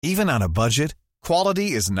Even on a budget,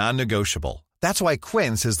 quality is non-negotiable. That's why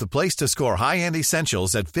Quince is the place to score high-end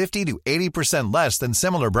essentials at 50 to 80% less than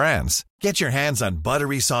similar brands. Get your hands on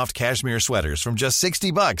buttery soft cashmere sweaters from just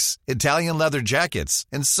 $60, Italian leather jackets,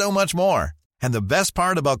 and so much more. And the best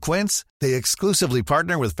part about Quince, they exclusively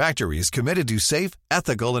partner with factories committed to safe,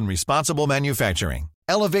 ethical, and responsible manufacturing.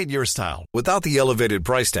 Elevate your style without the elevated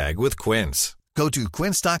price tag with Quince. Go to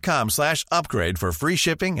quince.com/upgrade for free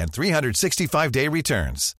shipping and 365-day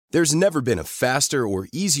returns. There's never been a faster or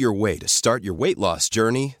easier way to start your weight loss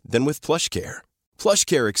journey than with PlushCare.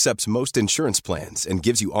 PlushCare accepts most insurance plans and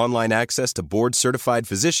gives you online access to board-certified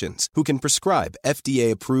physicians who can prescribe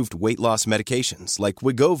FDA-approved weight loss medications like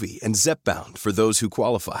Wegovy and Zepbound for those who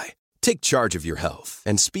qualify. Take charge of your health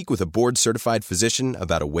and speak with a board-certified physician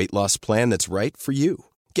about a weight loss plan that's right for you.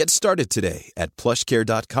 Get started today at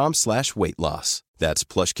plushcare.com/weight loss. That's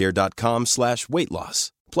plushcare.com/weight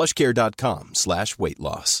loss. plushcare.com/weight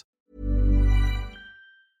loss.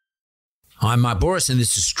 I'm Mark Boris and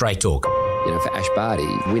this is Straight Talk. You know, for Ash Barty,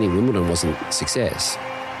 winning Wimbledon wasn't success.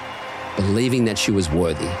 Believing that she was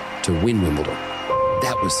worthy to win Wimbledon,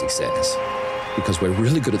 that was success. Because we're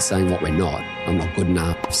really good at saying what we're not. I'm not good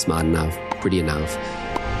enough, smart enough, pretty enough.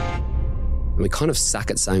 And we kind of suck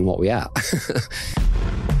at saying what we are.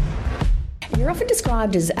 You're often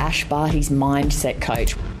described as Ash Barty's mindset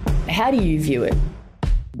coach. How do you view it?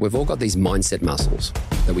 We've all got these mindset muscles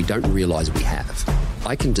that we don't realise we have.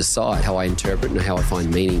 I can decide how I interpret and how I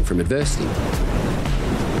find meaning from adversity.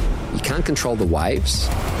 You can't control the waves,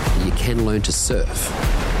 but you can learn to surf.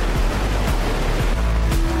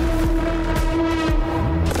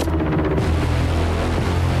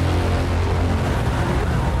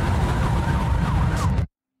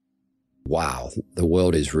 Wow, the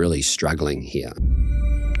world is really struggling here.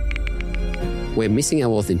 We're missing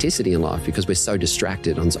our authenticity in life because we're so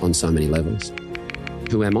distracted on so many levels.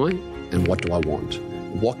 Who am I and what do I want?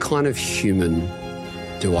 What kind of human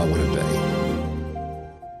do I want to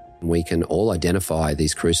be? We can all identify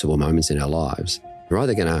these crucible moments in our lives. They're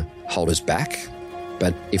either going to hold us back,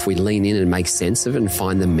 but if we lean in and make sense of it and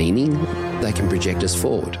find the meaning, they can project us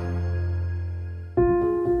forward.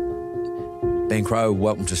 Ben Crowe,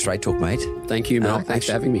 welcome to Straight Talk, mate. Thank you, Mark. Thanks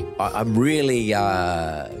for having me. I'm really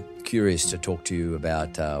curious to talk to you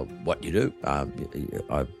about what you do.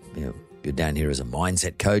 You're down here as a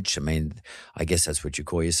mindset coach. I mean, I guess that's what you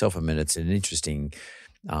call yourself. I mean, it's an interesting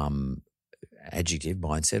adjective,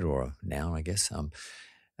 mindset, or a noun, I guess.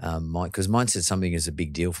 Because mindset something is a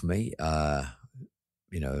big deal for me.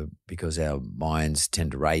 Because our minds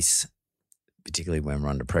tend to race, particularly when we're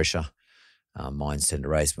under pressure. Minds tend to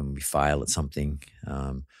race when we fail at something.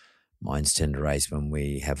 Minds tend to race when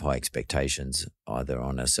we have high expectations, either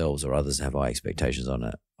on ourselves or others have high expectations on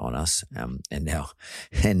us. And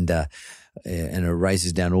it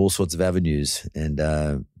races down all sorts of avenues. And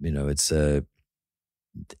it's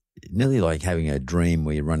nearly like having a dream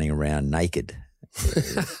where you're running around naked.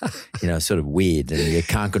 Sort of weird, and you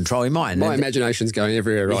can't control your mind. My imagination's going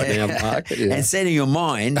everywhere right now, Mark. Yeah. And setting your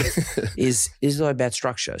mind is about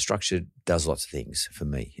structure. Structure does lots of things for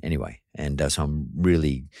me anyway. And so I'm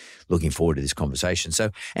really looking forward to this conversation.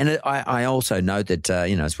 So, and I also know that,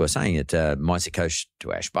 as we're saying, mindset coach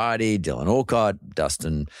to Ash Barty, Dylan Alcott,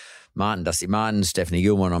 Dusty Martin, Stephanie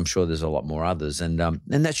Gilmore, I'm sure there's a lot more others. And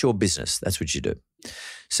that's your business. That's what you do.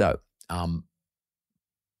 So,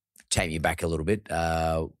 take me back a little bit.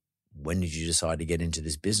 When did you decide to get into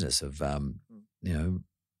this business of,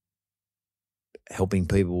 helping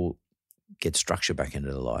people get structure back into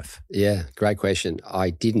their life? Yeah, great question. I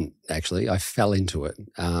didn't actually. I fell into it.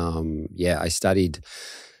 I studied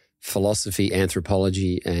philosophy,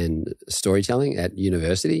 anthropology, and storytelling at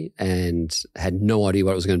university and had no idea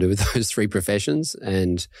what I was going to do with those three professions,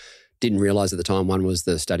 and didn't realize at the time one was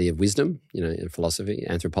the study of wisdom, in philosophy.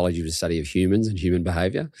 Anthropology was the study of humans and human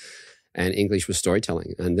behavior. And English was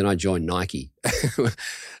storytelling. And then I joined Nike,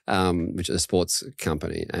 which is a sports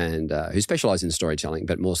company, and who specialise in storytelling,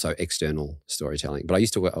 but more so external storytelling. But I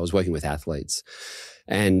was working with athletes.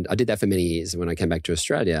 And I did that for many years. And when I came back to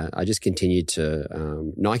Australia, I just continued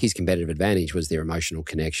to, Nike's competitive advantage was their emotional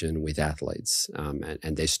connection with athletes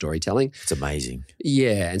and their storytelling. It's amazing.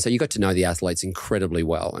 Yeah. And so you got to know the athletes incredibly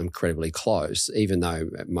well, incredibly close, even though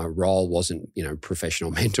my role wasn't,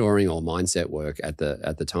 professional mentoring or mindset work at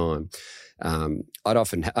the time. I'd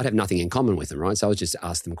have nothing in common with them, right? So I would just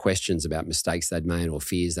ask them questions about mistakes they'd made or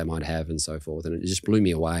fears they might have and so forth. And it just blew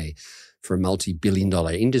me away for a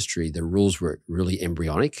multi-billion-dollar industry, the rules were really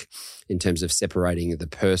embryonic in terms of separating the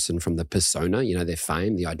person from the persona, their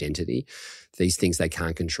fame, the identity, these things they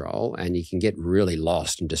can't control. And you can get really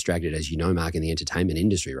lost and distracted, as you know, Mark, in the entertainment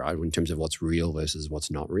industry, right, in terms of what's real versus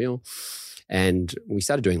what's not real. And we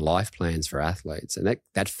started doing life plans for athletes, and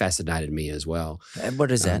that fascinated me as well. And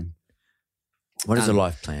what is that? What is a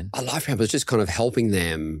life plan? A life plan was just kind of helping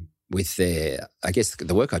them with their, I guess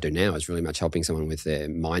the work I do now is really much helping someone with their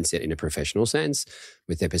mindset in a professional sense,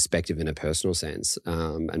 with their perspective in a personal sense,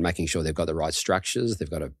 and making sure they've got the right structures. They've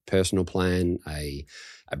got a personal plan, a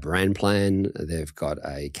brand plan. They've got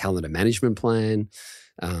a calendar management plan.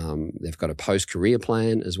 They've got a post-career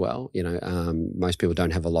plan as well. Most people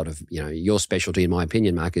don't have a lot of, your specialty, in my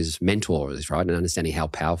opinion, Mark, is mentors, right? And understanding how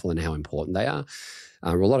powerful and how important they are.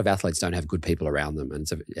 A lot of athletes don't have good people around them. And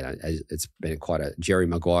it's been quite a Jerry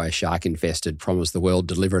Maguire shark-infested, promise the world,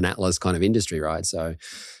 deliver an Atlas kind of industry, right? So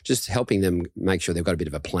just helping them make sure they've got a bit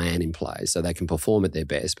of a plan in place so they can perform at their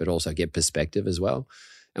best, but also get perspective as well.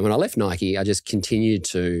 And when I left Nike, I just continued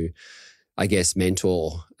to, I guess,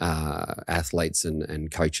 mentor athletes and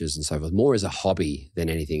coaches and so forth, more as a hobby than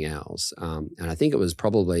anything else. And I think it was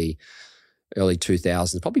probably early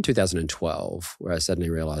 2000s, probably 2012, where I suddenly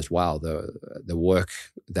realized, wow, the work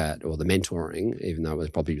or the mentoring, even though it was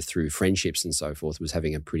probably through friendships and so forth, was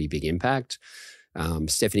having a pretty big impact.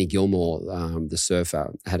 Stephanie Gilmore, the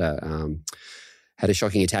surfer, had a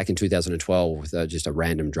shocking attack in 2012 with just a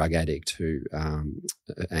random drug addict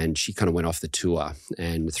and she kind of went off the tour,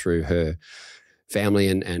 and through her family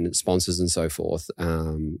and sponsors and so forth,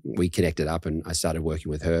 we connected up, and I started working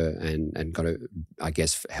with her and got to, I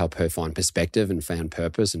guess, help her find perspective and found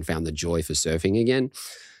purpose and found the joy for surfing again.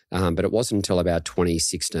 But it wasn't until about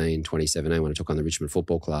 2016, 2017 when I took on the Richmond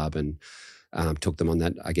Football Club and took them on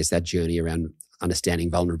that journey around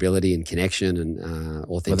understanding vulnerability and connection and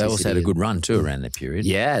authenticity. Well, they also had a good run too around that period.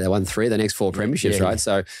 Yeah, they won 3 of the next 4 premierships, right?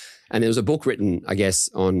 So, and there was a book written, I guess,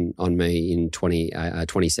 on me in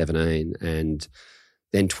 2017, and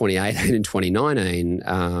then 2018 and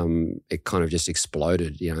 2019, it kind of just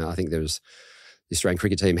exploded. I think there was the Australian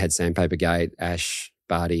cricket team had Sandpaper Gate, Ash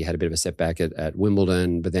Barty had a bit of a setback at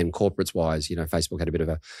Wimbledon, but then corporates wise, Facebook had a bit of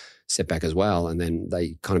a setback as well. And then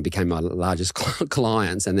they kind of became my largest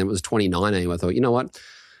clients. And then it was 2019 where I thought, you know what?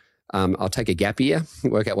 I'll take a gap year,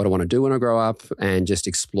 work out what I want to do when I grow up, and just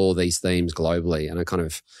explore these themes globally. And I kind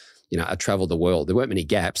of, I traveled the world. There weren't many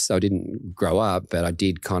gaps, so I didn't grow up, but I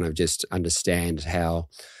did kind of just understand how,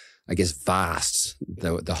 I guess, vast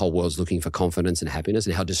the whole world's looking for confidence and happiness,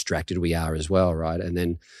 and how distracted we are as well, right? And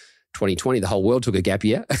then 2020, the whole world took a gap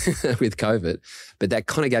year with COVID, but that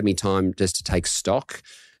kind of gave me time just to take stock,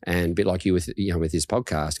 and a bit like you with this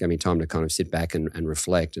podcast, gave me time to kind of sit back and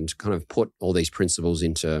reflect and to kind of put all these principles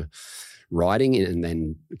into writing and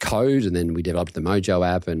then code. And then we developed the Mojo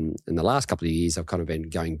app. And in the last couple of years, I've kind of been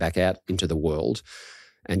going back out into the world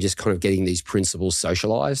and just kind of getting these principles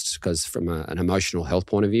socialized, because from an emotional health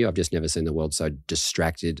point of view, I've just never seen the world so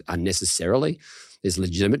distracted unnecessarily. There's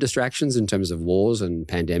legitimate distractions in terms of wars and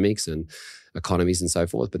pandemics and economies and so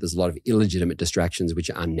forth, but there's a lot of illegitimate distractions which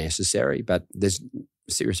are unnecessary. But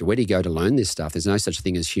seriously, where do you go to learn this stuff? There's no such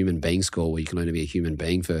thing as human being school where you can learn to be a human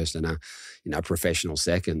being first and a professional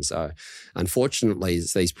second. So unfortunately,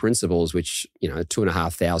 it's these principles which,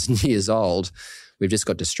 2,500 years old, we've just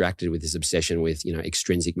got distracted with this obsession with,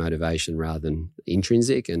 extrinsic motivation rather than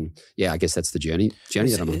intrinsic. And yeah, I guess that's the journey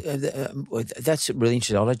that I'm on. That's really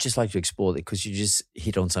interesting. I'd just like to explore that, because you just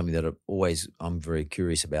hit on something that I'm very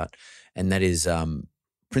curious about, and that is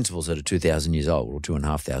principles that are 2,000 years old, or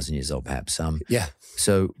 2,500 years old perhaps. Yeah.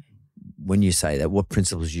 So when you say that, what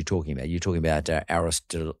principles are you talking about? You're talking about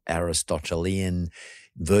Aristotelian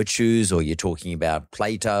virtues, or you're talking about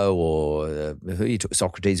Plato, or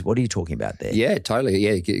Socrates? What are you talking about there? Yeah, totally.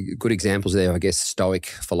 Yeah, good examples there. I guess Stoic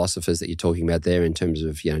philosophers that you're talking about there, in terms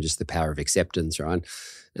of just the power of acceptance, right,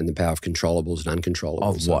 and the power of controllables and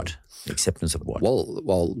uncontrollables. Of what? Acceptance of what?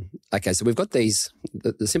 Well. Okay. So we've got these.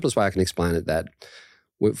 The simplest way I can explain it, that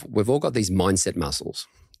we've all got these mindset muscles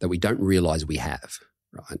that we don't realize we have,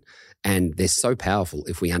 right? And they're so powerful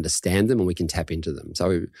if we understand them and we can tap into them.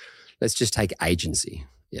 So let's just take agency.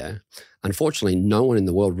 Yeah. Unfortunately, no one in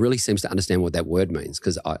the world really seems to understand what that word means,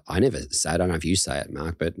 because I never say it. I don't know if you say it,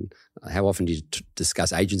 Mark, but how often do you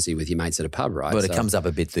discuss agency with your mates at a pub, right? But it comes up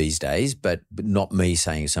a bit these days, but not me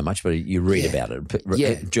saying so much, but you read about it.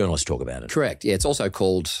 Yeah. Journalists talk about it. Correct. Yeah. It's also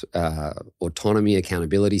called autonomy,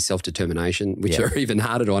 accountability, self-determination, which are even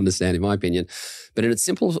harder to understand in my opinion. But in its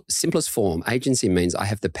simplest form, agency means I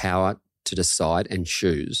have the power to decide and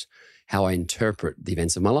choose how I interpret the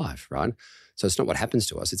events of my life, right? So it's not what happens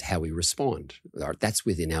to us, it's how we respond. Right? That's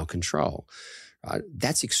within our control. Right?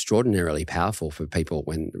 That's extraordinarily powerful for people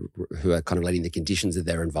who are kind of letting the conditions of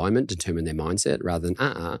their environment determine their mindset rather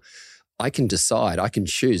than, I can decide, I can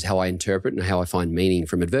choose how I interpret and how I find meaning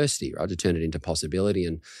from adversity, right? To turn it into possibility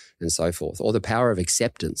and so forth. Or the power of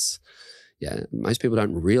acceptance. Yeah, most people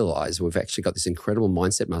don't realize we've actually got this incredible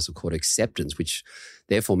mindset muscle called acceptance, which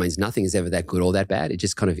therefore means nothing is ever that good or that bad. It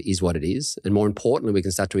just kind of is what it is. And more importantly, we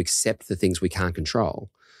can start to accept the things we can't control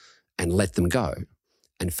and let them go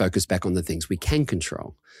and focus back on the things we can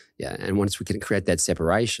control. Yeah, and once we can create that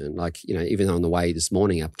separation, like, even on the way this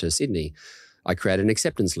morning up to Sydney, I created an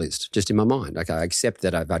acceptance list just in my mind. Okay, I accept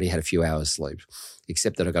that I've only had a few hours sleep,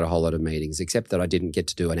 accept that I've got a whole lot of meetings, accept that I didn't get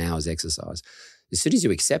to do an hour's exercise. As soon as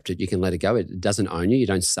you accept it, you can let it go. It doesn't own you. You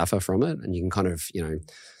don't suffer from it. And you can kind of,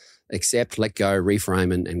 accept, let go,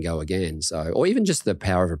 reframe and go again. So, or even just the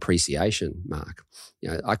power of appreciation, Mark.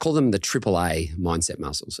 I call them the AAA mindset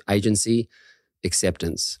muscles: agency,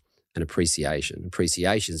 acceptance, and appreciation.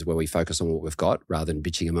 Appreciation is where we focus on what we've got rather than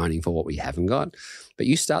bitching and moaning for what we haven't got. But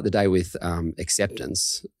you start the day with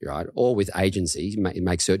acceptance, right? Or with agency,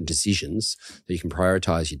 make certain decisions so you can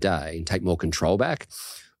prioritize your day and take more control back.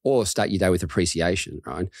 Or start your day with appreciation,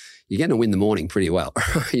 right? You're going to win the morning pretty well.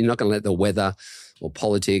 You're not going to let the weather or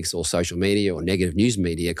politics or social media or negative news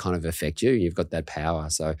media kind of affect you. You've got that power.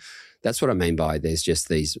 So that's what I mean by there's just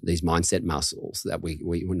these mindset muscles that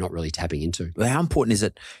we're not really tapping into. Well, how important is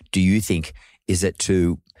it, do you think, is it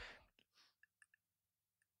to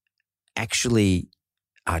actually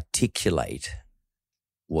articulate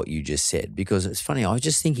what you just said? Because it's funny, I was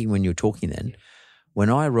just thinking when you were talking then, when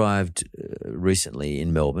I arrived recently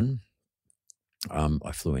in Melbourne,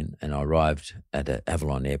 I flew in and I arrived at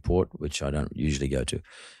Avalon Airport, which I don't usually go to.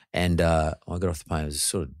 And I got off the plane, it was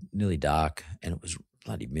sort of nearly dark and it was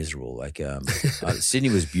bloody miserable. Like Sydney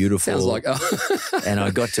was beautiful. Sounds like, and I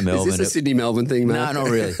got to Melbourne. Is this a Sydney-Melbourne thing, mate? No, not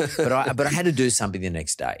really. But I had to do something the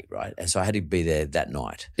next day, right? And so I had to be there that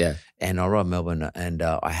night. Yeah. And I arrived in Melbourne and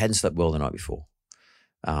I hadn't slept well the night before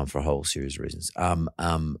for a whole series of reasons.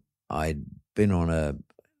 I'd been on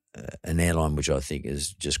an airline which I think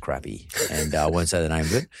is just crappy, and I won't say the name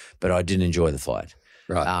of it, but I didn't enjoy the flight.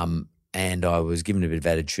 Right. And I was given a bit of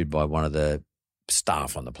attitude by one of the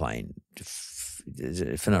staff on the plane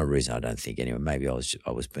for no reason, I don't think. Anyway, maybe I was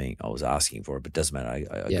asking for it, but it doesn't matter. I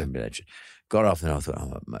gave him a bit of attitude. Got off and I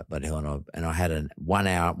thought, but hell, and I had a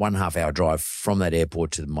 1.5 hour drive from that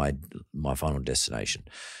airport to my final destination,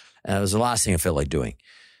 and it was the last thing I felt like doing.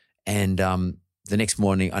 And the next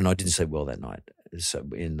morning, and I didn't sleep well that night, so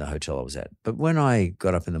in the hotel I was at. But when I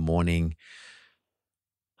got up in the morning,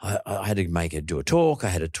 I had to do a talk. I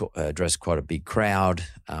had to address quite a big crowd,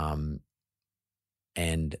 but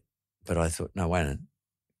I thought, no, wait a minute,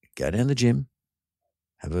 go down to the gym,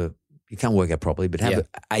 you can't work out properly, but have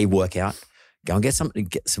a workout. Go and get some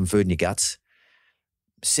food in your guts.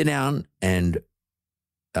 Sit down and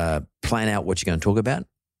plan out what you're going to talk about,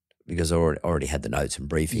 because I already had the notes and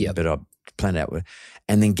briefing, but I planned out,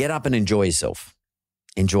 and then get up and enjoy yourself.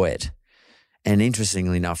 Enjoy it. And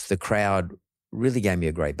interestingly enough, the crowd really gave me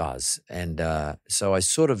a great buzz. And so I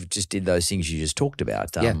sort of just did those things you just talked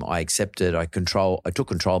about. I accepted, I took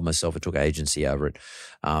control of myself. I took agency over it,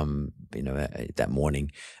 that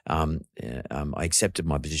morning. I accepted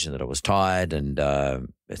my position that I was tired and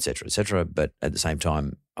et cetera, but at the same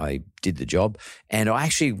time, I did the job. And I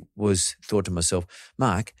actually thought to myself,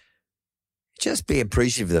 Mark, just be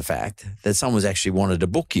appreciative of the fact that someone's actually wanted to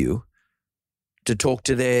book you to talk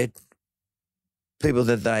to their people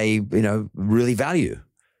that they, really value.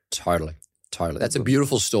 Totally. That's a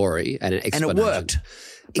beautiful story and an explanation. And it worked.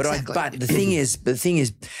 But the thing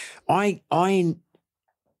is, I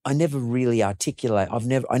never really articulate.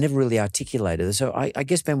 I never really articulated it. So I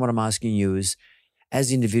guess, Ben, what I'm asking you is,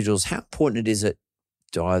 as individuals, how important it is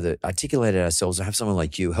to either articulate it ourselves or have someone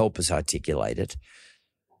like you help us articulate it,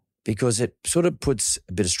 because it sort of puts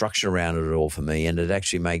a bit of structure around it all for me, and it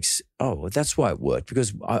actually makes, that's why it worked.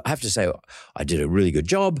 Because I have to say, I did a really good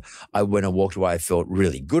job. When I walked away, I felt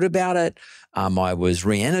really good about it. I was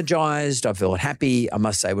re-energized. I felt happy. I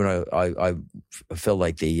must say, when I felt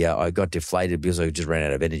like I got deflated because I just ran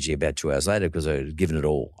out of energy about 2 hours later, because I had given it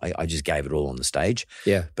all. I just gave it all on the stage.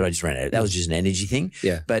 Yeah. But I just ran out. That was just an energy thing.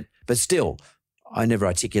 Yeah. But still, I never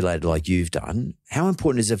articulated like you've done. How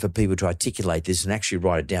important is it for people to articulate this and actually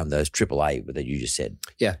write it down, those AAA that you just said?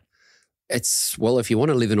 Yeah. If you want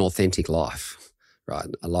to live an authentic life, right,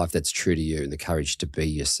 a life that's true to you and the courage to be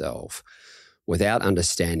yourself without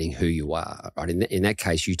understanding who you are, right? In that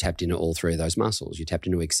case, you tapped into all three of those muscles. You tapped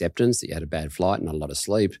into acceptance that you had a bad flight, not a lot of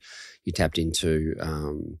sleep. You tapped into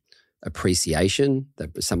appreciation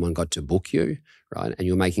that someone got to book you, right? And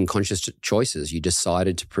you're making conscious choices. You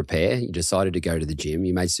decided to prepare. You decided to go to the gym.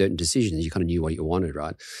 You made certain decisions. You kind of knew what you wanted,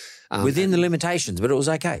 right? Within the limitations, but it was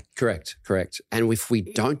okay. Correct. And if we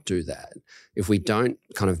don't do that, if we don't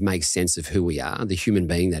kind of make sense of who we are, the human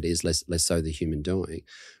being that is, less so the human doing,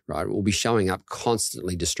 right? We'll be showing up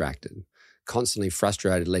constantly distracted, constantly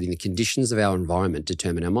frustrated, letting the conditions of our environment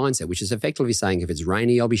determine our mindset, which is effectively saying if it's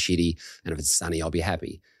rainy, I'll be shitty, and if it's sunny, I'll be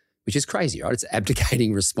happy, which is crazy, right? It's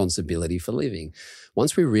abdicating responsibility for living.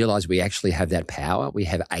 Once we realize we actually have that power, we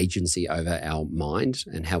have agency over our mind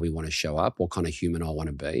and how we want to show up, what kind of human I want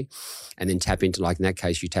to be, and then tap into, like in that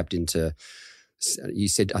case, you tapped into,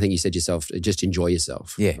 I think you said yourself, just enjoy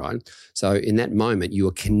yourself, right? So in that moment, you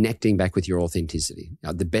are connecting back with your authenticity.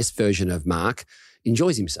 Now, the best version of Mark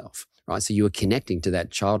enjoys himself, right? So you were connecting to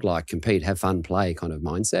that childlike, compete, have fun, play kind of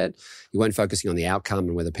mindset. You weren't focusing on the outcome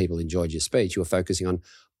and whether people enjoyed your speech. You were focusing on,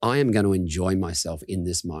 I am going to enjoy myself in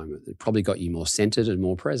this moment. It probably got you more centered and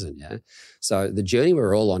more present, yeah? So the journey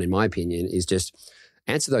we're all on, in my opinion, is just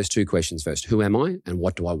answer those two questions first. Who am I and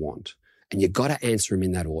what do I want? And you've got to answer them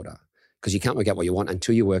in that order because you can't work out what you want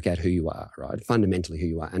until you work out who you are, right? Fundamentally who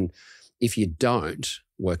you are. And if you don't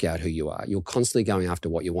work out who you are, you're constantly going after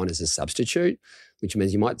what you want as a substitute, which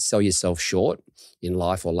means you might sell yourself short in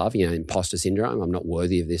life or love, imposter syndrome. I'm not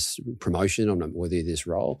worthy of this promotion. I'm not worthy of this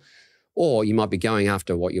role. Or you might be going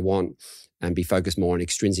after what you want and be focused more on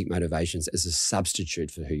extrinsic motivations as a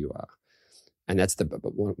substitute for who you are. And that's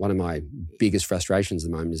one of my biggest frustrations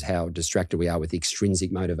at the moment is how distracted we are with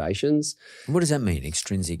extrinsic motivations. What does that mean,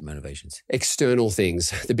 extrinsic motivations? External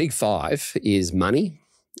things. The big five is money.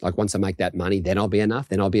 Like once I make that money, then I'll be enough,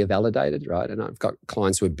 then I'll be validated, right? And I've got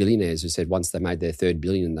clients who are billionaires who said once they made their third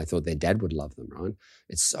billion, they thought their dad would love them, right?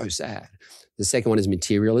 It's so sad. The second one is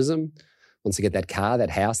materialism. Once I get that car, that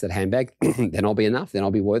house, that handbag, then I'll be enough, then I'll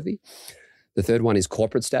be worthy. The third one is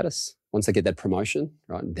corporate status. Once I get that promotion,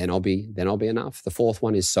 right, then I'll be enough. The fourth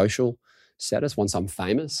one is social status. Once I'm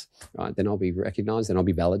famous, right, then I'll be recognized, then I'll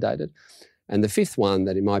be validated. And the fifth one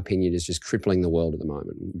that in my opinion is just crippling the world at the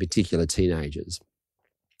moment, in particular teenagers,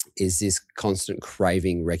 is this constant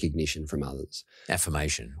craving recognition from others.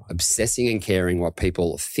 Affirmation. Obsessing and caring what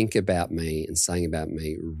people think about me and saying about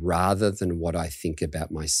me rather than what I think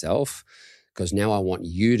about myself, because now I want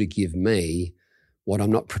you to give me what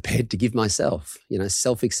I'm not prepared to give myself,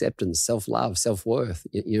 self-acceptance, self-love, self-worth,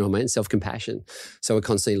 you know what I mean, self-compassion. So we're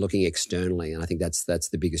constantly looking externally, and I think that's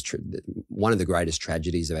the biggest, one of the greatest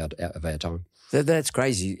tragedies of our time. That's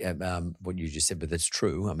crazy, what you just said, but that's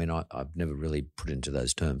true. I mean, I've never really put it into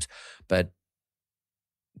those terms. But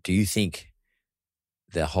do you think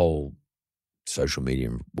the whole social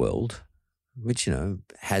media world, which,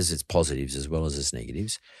 has its positives as well as its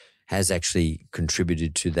negatives, has actually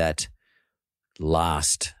contributed to that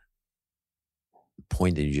last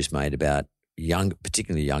point that you just made about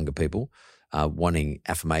particularly younger people, wanting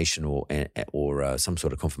affirmation or some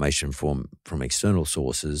sort of confirmation from external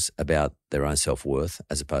sources about their own self-worth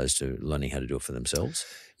as opposed to learning how to do it for themselves?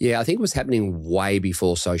 Yeah, I think it was happening way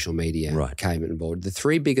before social media came on board. The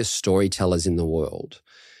three biggest storytellers in the world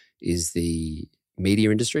is the media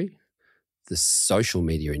industry, the social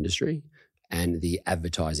media industry, and the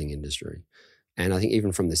advertising industry. And I think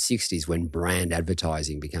even from the 60s when brand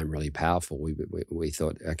advertising became really powerful, we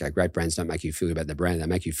thought, okay, great brands don't make you feel good about the brand, they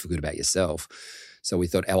make you feel good about yourself. So we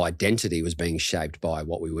thought our identity was being shaped by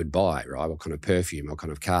what we would buy, right? What kind of perfume, what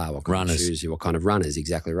kind of car, what kind of shoes, what kind of runners,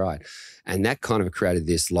 exactly right. And that kind of created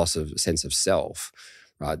this loss of sense of self.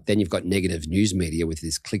 Right. Then you've got negative news media with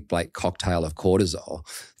this clickbait cocktail of cortisol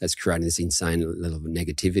that's creating this insane level of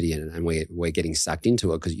negativity, and we're getting sucked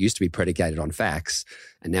into it because it used to be predicated on facts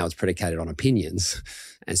and now it's predicated on opinions,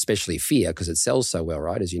 and especially fear because it sells so well,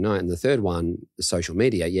 right, as you know. And the third one, the social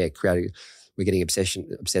media, we're getting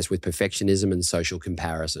obsessed with perfectionism and social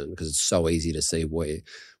comparison because it's so easy to see where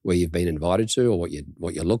you've been invited to or what you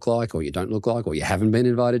look like or you don't look like or you haven't been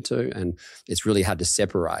invited to, and it's really hard to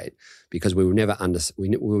separate because we were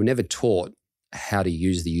never taught how to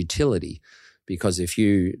use the utility. Because if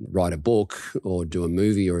you write a book or do a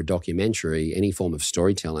movie or a documentary, any form of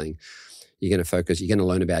storytelling, you're going to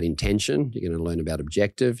learn about intention, you're going to learn about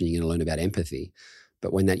objective, and you're going to learn about empathy.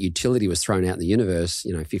 But when that utility was thrown out in the universe,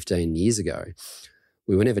 15 years ago,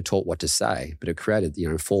 we were never taught what to say, but it created,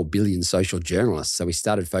 4 billion social journalists. So we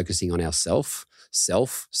started focusing on ourself.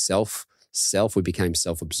 We became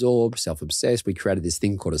self-absorbed, self-obsessed. We created this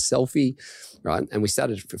thing called a selfie, right? And we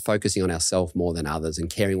started focusing on ourselves more than others and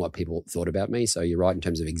caring what people thought about me. So you're right in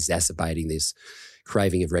terms of exacerbating this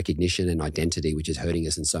craving of recognition and identity, which is hurting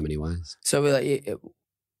us in so many ways. So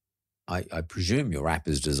I presume your app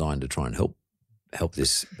is designed to try and help help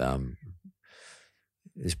this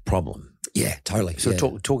this problem. Yeah, totally. So yeah.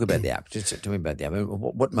 talk about the app. Just tell me about the app.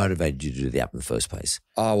 What motivated you to do the app in the first place?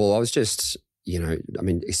 Oh, well, I was just,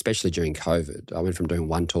 especially during COVID, I went from doing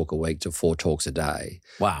 1 talk a week to 4 talks a day.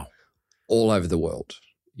 Wow. All over the world,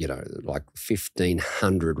 like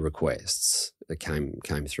 1,500 requests that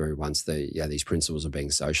came through once these principles are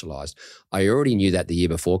being socialized. I already knew that the year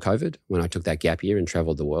before COVID when I took that gap year and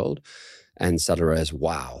traveled the world, and suddenly realized,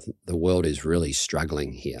 wow, the world is really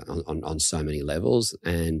struggling here on so many levels.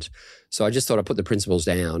 And so I just thought I'd put the principles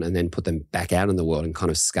down and then put them back out in the world and kind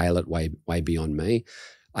of scale it way beyond me.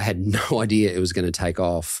 I had no idea it was going to take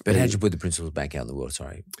off. But how did you put the principles back out in the world?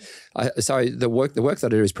 Sorry. So the work that I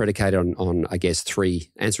do is predicated on I guess,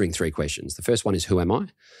 answering 3 questions. The first one is, who am I?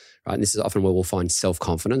 Right? And this is often where we'll find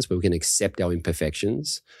self-confidence, where we can accept our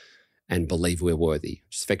imperfections and believe we're worthy.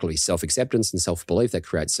 It's effectively self-acceptance and self-belief that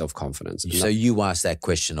creates self-confidence. So you asked that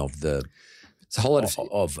question of it's a whole lot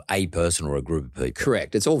of a person or a group of people.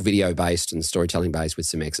 Correct. It's all video-based and storytelling-based with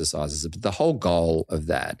some exercises. But the whole goal of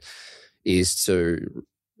that is to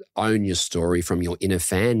own your story from your inner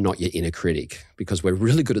fan, not your inner critic, because we're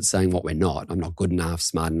really good at saying what we're not. I'm not good enough,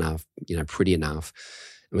 smart enough, pretty enough.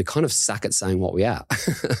 And we kind of suck at saying what we are,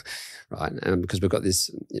 right? Because we've got this,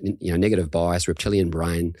 negative bias, reptilian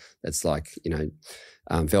brain that's like,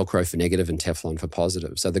 Velcro for negative and Teflon for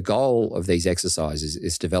positive. So the goal of these exercises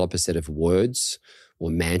is to develop a set of words or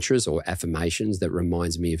mantras or affirmations that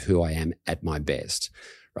reminds me of who I am at my best,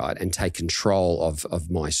 right? And take control of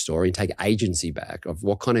my story and take agency back of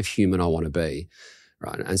what kind of human I want to be,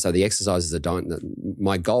 right? And so the exercises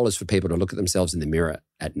my goal is for people to look at themselves in the mirror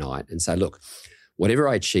at night and say, look, whatever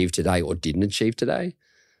I achieved today or didn't achieve today,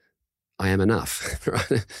 I am enough,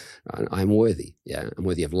 right? I'm worthy. Yeah. I'm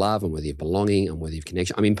worthy of love. I'm worthy of belonging. I'm worthy of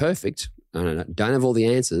connection. I'm imperfect. I don't have all the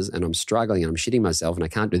answers and I'm struggling and I'm shitting myself and I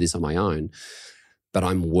can't do this on my own, but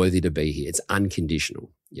I'm worthy to be here. It's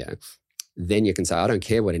unconditional. Yeah. Then you can say, I don't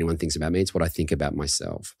care what anyone thinks about me. It's what I think about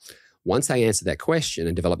myself. Once they answer that question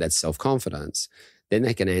and develop that self-confidence, then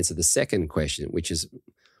they can answer the second question, which is,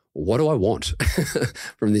 what do I want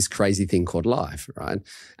from this crazy thing called life, right?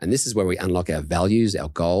 And this is where we unlock our values, our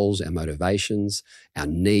goals, our motivations, our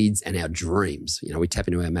needs, and our dreams. We tap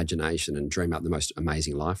into our imagination and dream up the most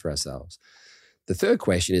amazing life for ourselves. The third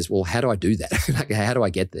question is, well, how do I do that? How do I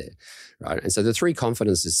get there, right? And so the 3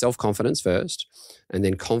 confidence is self-confidence first, and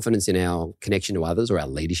then confidence in our connection to others or our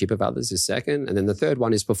leadership of others is second, and then the third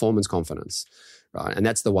one is performance confidence, right? And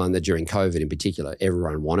that's the one that during COVID in particular,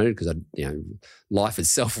 everyone wanted because, life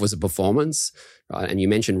itself was a performance, right? And you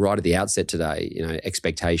mentioned right at the outset today,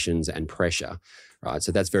 expectations and pressure, right?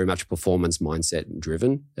 So that's very much performance mindset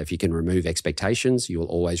driven. If you can remove expectations, you will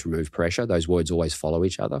always remove pressure. Those words always follow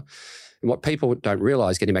each other. And what people don't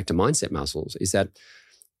realize, getting back to mindset muscles, is that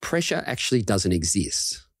pressure actually doesn't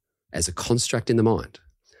exist as a construct in the mind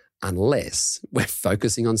unless we're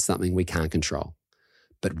focusing on something we can't control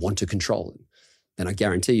but want to control it. Then I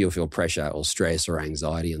guarantee you'll feel pressure or stress or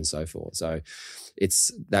anxiety and so forth. So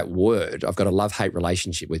it's that word. I've got a love-hate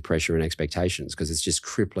relationship with pressure and expectations because it's just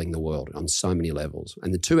crippling the world on so many levels.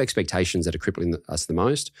 And the 2 expectations that are crippling us the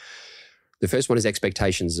most, the first one is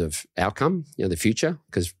expectations of outcome, the future,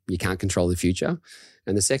 because you can't control the future.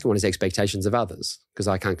 And the second one is expectations of others, because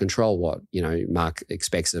I can't control what, Mark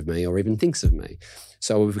expects of me or even thinks of me.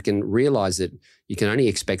 So if we can realize that you can only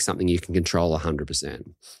expect something you can control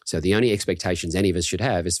 100%. So the only expectations any of us should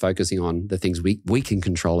have is focusing on the things we can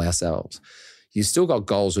control ourselves. You've still got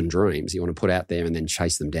goals and dreams you want to put out there and then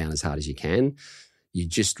chase them down as hard as you can. You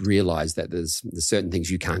just realize that there's certain things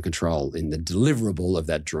you can't control in the deliverable of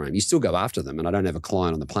that dream. You still go after them. And I don't have a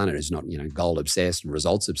client on the planet who's not, goal obsessed and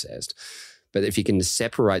results obsessed. But if you can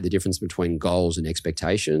separate the difference between goals and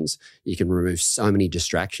expectations, you can remove so many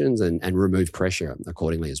distractions and remove pressure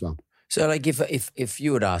accordingly as well. So like if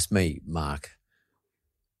you had asked me, Mark,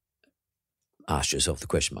 ask yourself the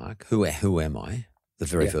question, Mark, who am I? The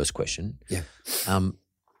very first question. Yeah.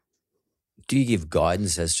 Do you give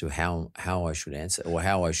guidance as to how I should answer or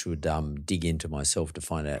how I should dig into myself to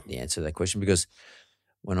find out the answer to that question? Because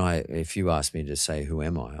if you ask me to say, who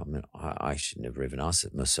am I? I mean, I should never even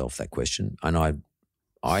ask myself that question. And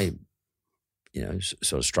I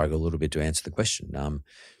sort of struggle a little bit to answer the question.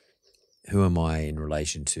 Who am I in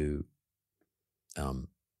relation to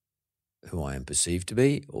who I am perceived to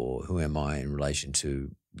be, or who am I in relation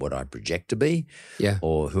to what I project to be? Yeah.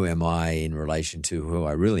 Or who am I in relation to who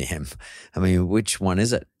I really am? I mean, which one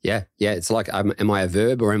is it? Yeah. Yeah. It's like, am I a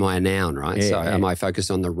verb or am I a noun, right? Yeah, so am I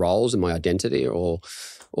focused on the roles and my identity or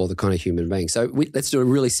the kind of human being? So let's do a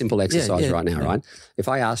really simple exercise right now, right? If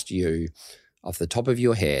I asked you off the top of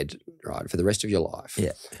your head, right, for the rest of your life,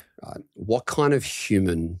 right? What kind of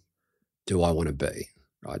human do I want to be,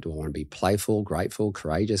 right? Do I want to be playful, grateful,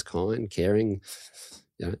 courageous, kind, caring,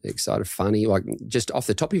 excited, funny? Like, just off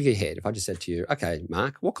the top of your head, if I just said to you, okay,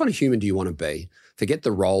 Mark, what kind of human do you want to be? Forget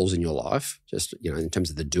the roles in your life, just, in terms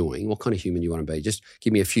of the doing, what kind of human do you want to be? Just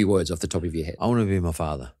give me a few words off the top of your head. I want to be my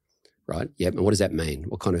father. Right. Yep. And what does that mean?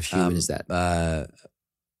 What kind of human is that?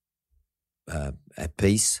 At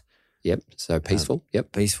peace. Yep. So peaceful.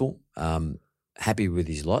 Yep. Peaceful. Happy with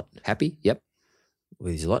his lot. Happy. Yep.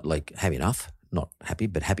 With his lot, like happy enough. Not happy,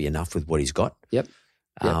 but happy enough with what he's got. Yep.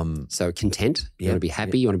 So content. You want to be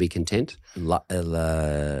happy. You want to be content. Love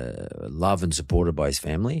and supported by his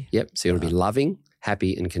family. Yep. So you want to be loving,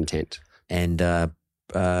 happy, and content. And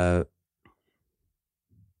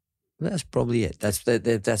that's probably it.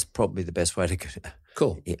 That's probably the best way to go.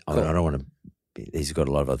 Cool. Yeah, cool. I don't want to. He's got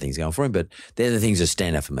a lot of other things going for him, but they're the things that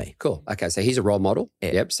stand out for me. Cool. Okay, so he's a role model.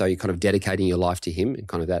 Yeah. Yep. So you're kind of dedicating your life to him and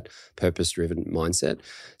kind of that purpose-driven mindset.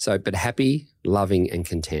 So, but happy, loving, and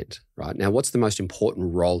content. Right now, what's the most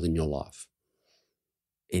important role in your life?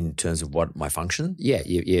 In terms of what my function? Yeah.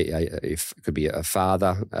 It could be a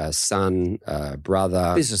father, a son, a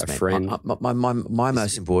brother, businessman. A friend. My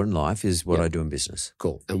most important life is what I do in business.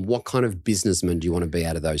 Cool. And what kind of businessman do you want to be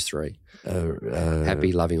out of those three?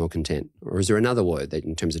 Happy, loving, or content? Or is there another word that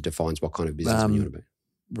in terms of defines what kind of businessman you want to be?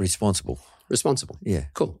 Responsible. Responsible. Yeah.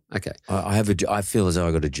 Cool. Okay. I feel as though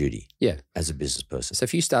I got a duty. Yeah. As a business person. So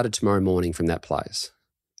if you started tomorrow morning from that place,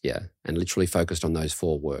 and literally focused on those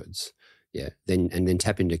 4 words, then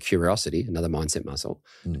tap into curiosity, another mindset muscle.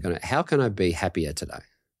 How can I be happier today?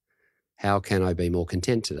 How can I be more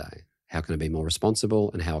content today? How can I be more responsible?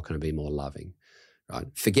 And how can I be more loving? Right?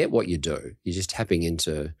 Forget what you do. You're just tapping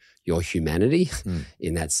into your humanity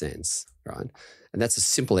in that sense, right? And that's a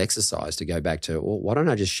simple exercise to go back to, well, why don't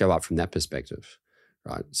I just show up from that perspective,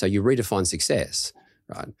 right? So you redefine success,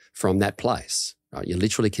 right, from that place, right? You're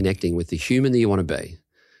literally connecting with the human that you want to be,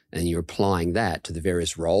 and you're applying that to the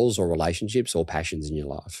various roles or relationships or passions in your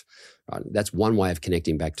life, right? That's one way of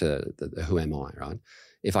connecting back to the who am I, right?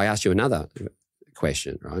 If I ask you another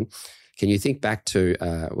question, right, can you think back to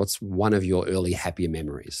what's one of your early happier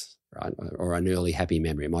memories, right, or an early happy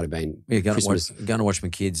memory? It might have been going to watch my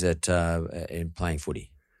kids in playing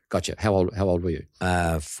footy. Gotcha. How old were you?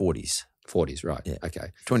 40s. 40s, right? Yeah.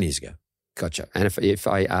 Okay. 20 years ago. Gotcha. And if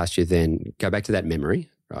I asked you then, go back to that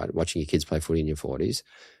memory, right, watching your kids play footy in your 40s,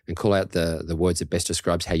 and call out the words that best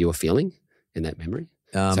describes how you were feeling in that memory.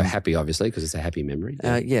 So happy, obviously, because it's a happy memory.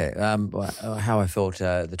 How I felt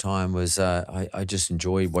at the time was I just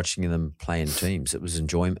enjoyed watching them play in teams. It was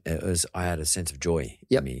enjoyment. I had a sense of joy.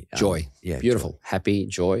 Yep. In me. Joy. Beautiful. Joy. Happy,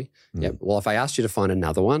 joy. Yep. Well, if I asked you to find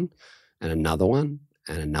another one and another one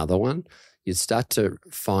and another one, you'd start to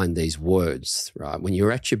find these words, right? When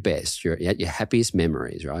you're at your best, you're at your happiest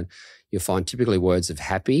memories, right? You'll find typically words of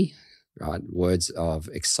happy, right? Words of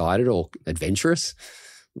excited or adventurous,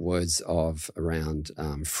 words of around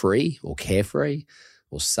free or carefree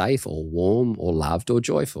or safe or warm or loved or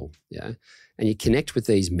joyful, yeah? And you connect with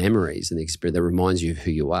these memories and the experience that reminds you of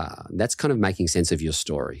who you are. That's kind of making sense of your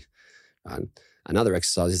story, right? Another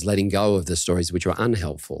exercise is letting go of the stories which are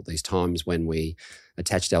unhelpful, these times when we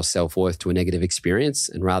attached our self-worth to a negative experience,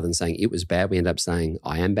 and rather than saying it was bad, we end up saying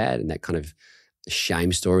I am bad, and that kind of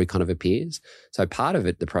shame story kind of appears. So part of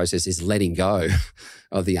it, the process, is letting go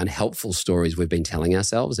of the unhelpful stories we've been telling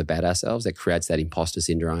ourselves about ourselves that creates that imposter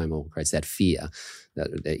syndrome or creates that fear,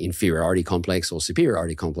 that inferiority complex or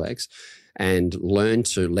superiority complex, and learn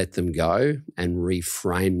to let them go and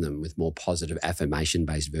reframe them with more positive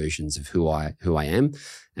affirmation-based versions of who I am,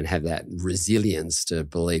 and have that resilience to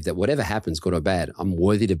believe that whatever happens, good or bad, I'm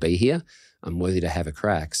worthy to be here. I'm worthy to have a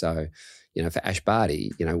crack. So, for Ash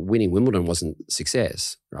Barty, winning Wimbledon wasn't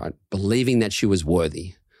success, right? Believing that she was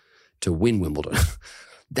worthy to win Wimbledon,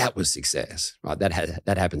 that was success, right?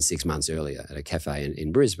 That happened 6 months earlier at a cafe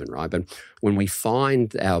in Brisbane, right? But when we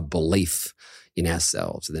find our belief in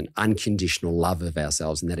ourselves, and then unconditional love of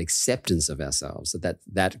ourselves, and that acceptance of ourselves,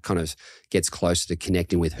 that kind of gets closer to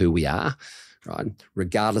connecting with who we are, right?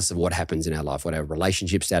 Regardless of what happens in our life, what our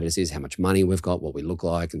relationship status is, how much money we've got, what we look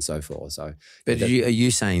like, and so forth. So, but are you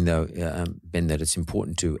saying though, Ben, that it's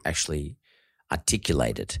important to actually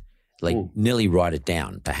articulate it? Like nearly write it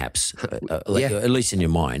down, perhaps, at least in your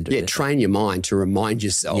mind. Yeah, train your mind to remind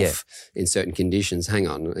yourself in certain conditions, hang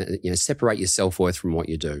on, separate your self-worth from what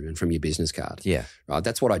you do and from your business card. Yeah. Right,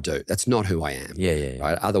 that's what I do. That's not who I am. Yeah.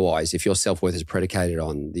 Right? Otherwise, if your self-worth is predicated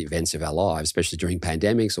on the events of our lives, especially during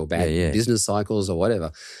pandemics or bad business cycles or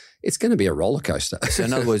whatever, it's going to be a roller coaster. So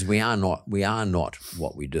in other words, we are not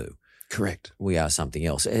what we do. Correct. We are something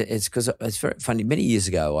else. It's because it's very funny. Many years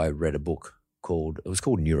ago, I read a book called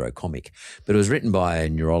Neurocomic, but it was written by a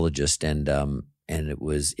neurologist and it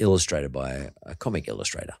was illustrated by a comic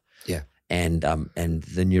illustrator. Yeah. And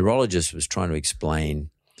the neurologist was trying to explain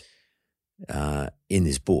in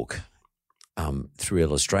this book through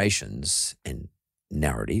illustrations and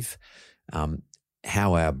narrative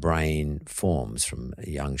how our brain forms from a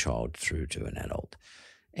young child through to an adult.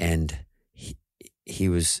 And she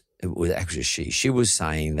was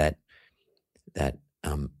saying that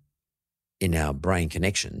in our brain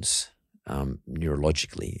connections,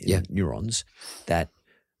 neurologically, in neurons, that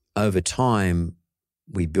over time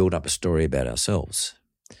we build up a story about ourselves,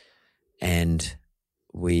 and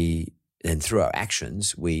through our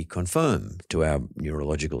actions we confirm to our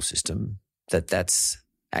neurological system that that's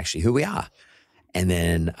actually who we are. And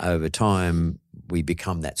then over time we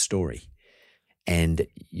become that story. And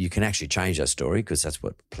you can actually change that story, because that's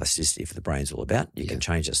what plasticity for the brain is all about. You can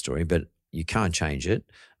change that story, but you can't change it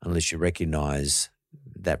unless you recognize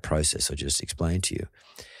that process I just explained to you.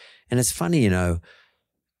 And it's funny, I've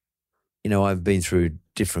been through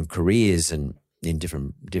different careers and in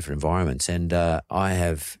different environments, and I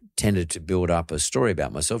have tended to build up a story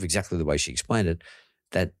about myself exactly the way she explained it,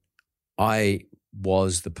 that I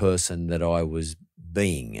was the person that I was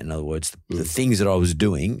being. In other words, the things that I was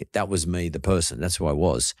doing, that was me, the person. That's who I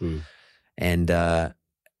was. And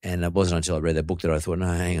it wasn't until I read that book that I thought, no,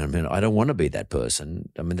 hang on a minute, I don't want to be that person.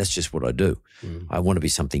 I mean, that's just what I do. I want to be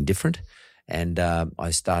something different. And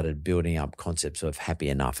I started building up concepts of happy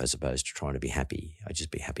enough as opposed to trying to be happy. I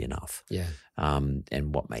just be happy enough. Yeah.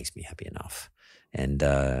 And what makes me happy enough. And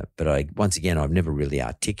but I've never really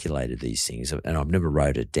articulated these things, and I've never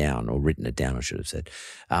wrote it down or written it down, I should have said.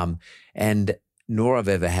 And nor I've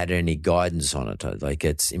ever had any guidance on it. Like,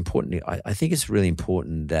 it's important. I think it's really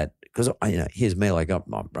important that, because here's me, like I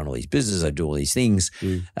run all these businesses, I do all these things.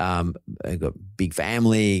 I've got big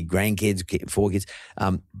family, grandkids, 4 kids,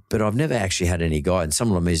 but I've never actually had any guidance.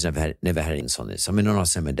 Someone like me's never had any on this. I mean, I'm not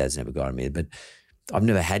saying my dad's never guided me, but I've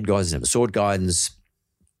never had guidance, never sought guidance.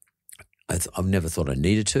 I've never thought I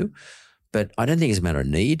needed to, but I don't think it's a matter of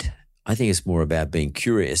need. I think it's more about being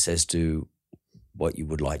curious as to what you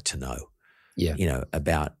would like to know. Yeah,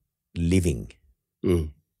 about living.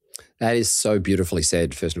 That is so beautifully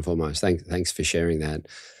said. First and foremost, thanks for sharing that.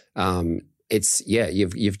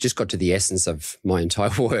 You've just got to the essence of my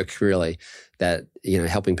entire work, really. That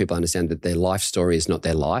helping people understand that their life story is not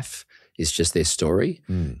their life; it's just their story,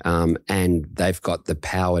 and they've got the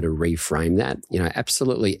power to reframe that.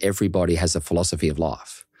 Absolutely, everybody has a philosophy of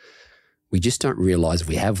life. We just don't realize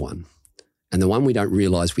we have one, and the one we don't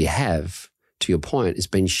realize we have, to your point, has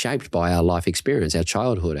been shaped by our life experience, our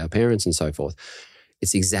childhood, our parents, and so forth.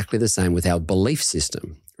 It's exactly the same with our belief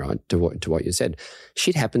system, right? To what you said,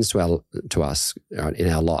 shit happens to us right, in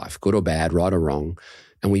our life, good or bad, right or wrong,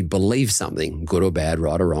 and we believe something, good or bad,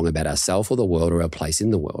 right or wrong, about ourselves or the world or our place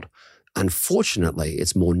in the world. Unfortunately,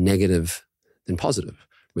 it's more negative than positive,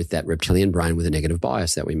 with that reptilian brain with a negative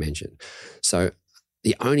bias that we mentioned. So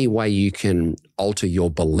the only way you can alter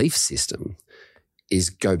your belief system is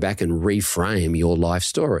go back and reframe your life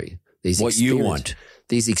story. What you want.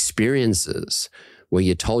 These experiences where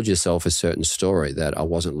you told yourself a certain story that I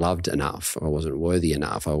wasn't loved enough, I wasn't worthy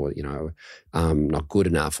enough, not good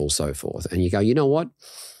enough, or so forth. And you go, you know what?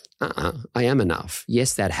 I am enough.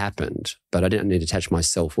 Yes, that happened, but I didn't need to attach my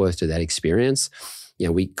self-worth to that experience.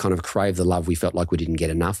 We kind of crave the love we felt like we didn't get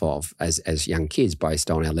enough of as young kids based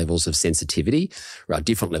on our levels of sensitivity, right?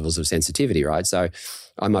 Different levels of sensitivity, right? So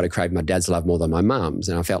I might have craved my dad's love more than my mum's,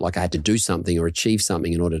 and I felt like I had to do something or achieve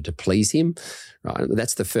something in order to please him, right?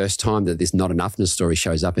 That's the first time that this not enoughness story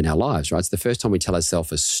shows up in our lives, right? It's the first time we tell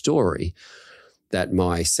ourselves a story that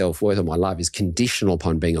my self-worth or my love is conditional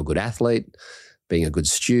upon being a good athlete, being a good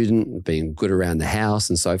student, being good around the house,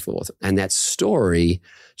 and so forth. And that story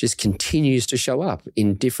just continues to show up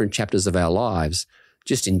in different chapters of our lives,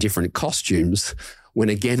 just in different costumes, when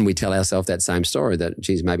again we tell ourselves that same story that,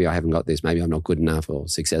 geez, maybe I haven't got this, maybe I'm not good enough or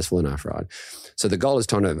successful enough, right? So the goal is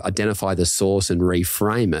trying to identify the source and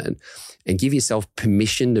reframe it and give yourself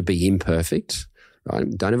permission to be imperfect, right?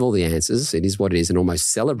 Don't have all the answers. It is what it is, and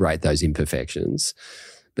almost celebrate those imperfections,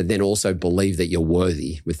 but then also believe that you're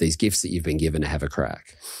worthy with these gifts that you've been given to have a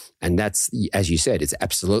crack. And that's, as you said, it's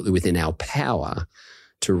absolutely within our power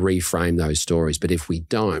to reframe those stories. But if we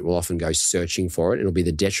don't, we'll often go searching for it. It'll be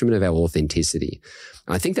the detriment of our authenticity.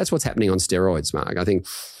 And I think that's what's happening on steroids, Mark. I think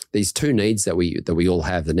these two needs that we all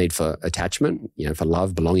have, the need for attachment, for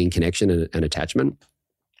love, belonging, connection, and attachment,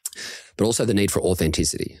 but also the need for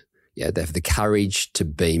authenticity. They have the courage to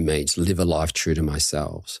be me, to live a life true to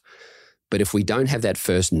myself. But if we don't have that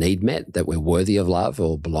first need met, that we're worthy of love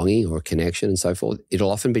or belonging or connection and so forth, it'll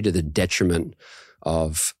often be to the detriment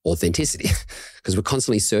of authenticity because we're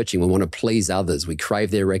constantly searching. We want to please others. We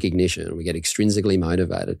crave their recognition. We get extrinsically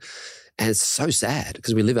motivated. And it's so sad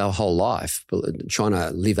because we live our whole life trying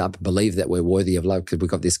to live up, believe that we're worthy of love because we've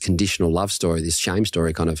got this conditional love story, this shame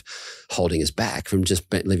story kind of holding us back from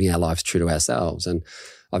just living our lives true to ourselves. And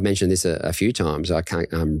I've mentioned this a few times.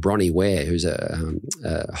 Bronnie Ware, who's a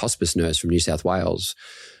hospice nurse from New South Wales,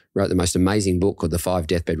 wrote the most amazing book called The 5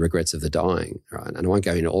 Deathbed Regrets of the Dying. Right? And I won't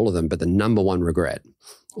go into all of them, but the number one regret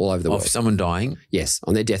all over the world. Of someone dying? Yes,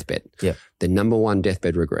 on their deathbed. Yeah. The number one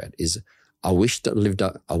deathbed regret is, I wish I lived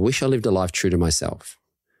a life true to myself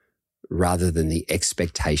rather than the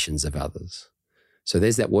expectations of others. So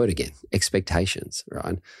there's that word again, expectations,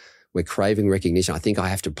 right? We're craving recognition. I think I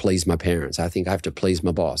have to please my parents. I think I have to please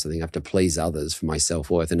my boss. I think I have to please others for my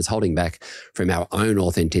self-worth. And it's holding back from our own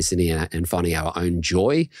authenticity and finding our own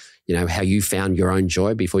joy, how you found your own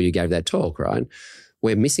joy before you gave that talk, right?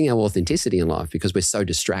 We're missing our authenticity in life because we're so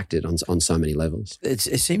distracted on so many levels. It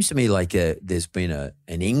seems to me like there's been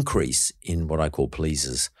an increase in what I call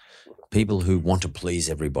pleasers, people who want to please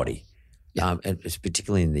everybody, and it's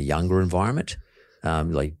particularly in the younger environment.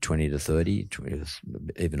 Like 20 to 30, 20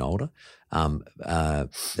 even older,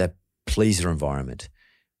 that pleaser environment.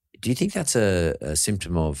 Do you think that's a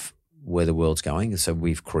symptom of where the world's going? So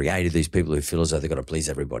we've created these people who feel as though they've got to please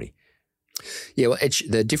everybody. Yeah, well,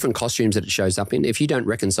 the different costumes that it shows up in, if you don't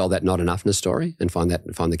reconcile that not enoughness story and find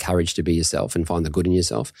the courage to be yourself and find the good in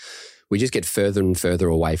yourself, we just get further and further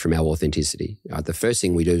away from our authenticity. The first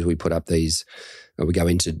thing we do is we put up we go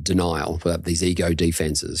into denial, put up these ego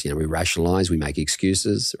defenses. We rationalize, we make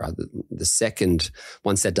excuses. Right? The second,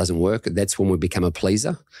 once that doesn't work, that's when we become a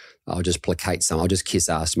pleaser. I'll just placate I'll just kiss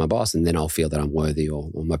ass to my boss and then I'll feel that I'm worthy or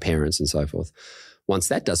my parents and so forth. Once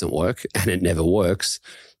that doesn't work, and it never works,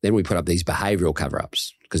 then we put up these behavioral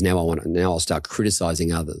cover-ups because now I'll start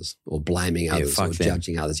criticizing others or blaming others or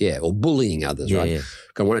judging others, or bullying others, right? Yeah.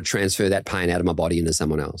 I want to transfer that pain out of my body into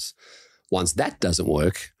someone else. Once that doesn't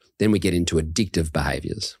work, then we get into addictive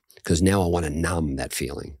behaviors because now I want to numb that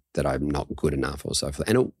feeling that I'm not good enough or so forth.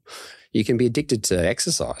 And you can be addicted to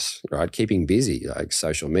exercise, right? Keeping busy, like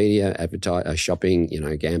social media, shopping,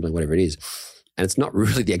 gambling, whatever it is. And it's not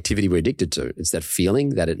really the activity we're addicted to. It's that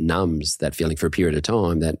feeling that it numbs that feeling for a period of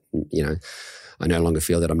time that, I no longer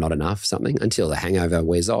feel that I'm not enough, something, until the hangover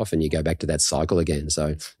wears off and you go back to that cycle again.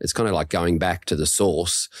 So it's kind of like going back to the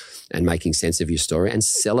source and making sense of your story and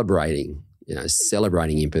celebrating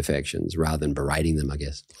imperfections rather than berating them, I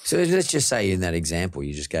guess. So let's just say in that example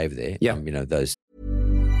you just gave there, those.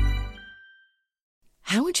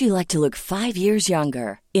 How would you like to look 5 years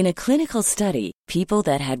younger? In a clinical study, people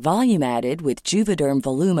that had volume added with Juvederm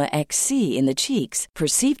Voluma XC in the cheeks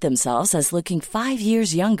perceived themselves as looking 5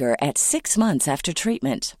 years younger at 6 months after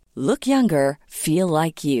treatment. Look younger, feel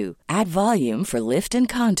like you. Add volume for lift and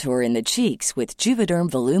contour in the cheeks with Juvederm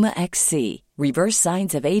Voluma XC. Reverse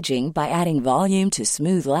signs of aging by adding volume to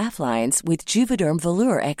smooth laugh lines with Juvederm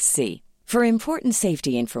Volure XC. For important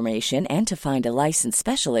safety information and to find a licensed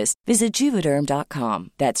specialist, visit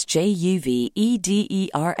Juvederm.com. That's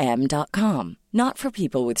JUVEDERM.com. Not for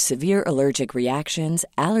people with severe allergic reactions,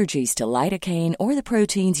 allergies to lidocaine, or the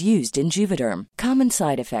proteins used in Juvederm. Common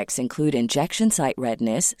side effects include injection site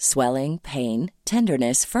redness, swelling, pain,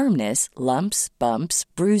 tenderness, firmness, lumps, bumps,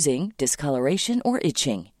 bruising, discoloration, or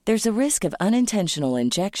itching. There's a risk of unintentional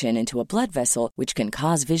injection into a blood vessel, which can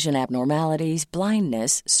cause vision abnormalities,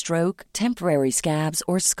 blindness, stroke, temporary scabs,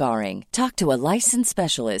 or scarring. Talk to a licensed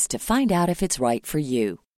specialist to find out if it's right for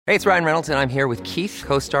you. Hey, it's Ryan Reynolds, and I'm here with Keith,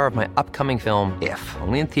 co-star of my upcoming film, If,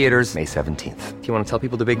 only in theaters May 17th. Do you want to tell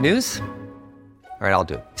people the big news? All right, I'll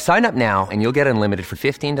do it. Sign up now and you'll get unlimited for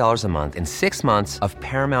 $15 a month and 6 months of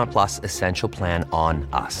Paramount Plus Essential Plan on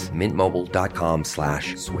us.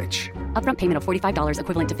 MintMobile.com/switch. Upfront payment of $45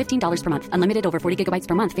 equivalent to $15 per month. Unlimited over 40 gigabytes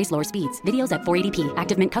per month. Face lower speeds. Videos at 480p.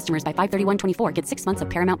 Active Mint customers by 531.24 get 6 months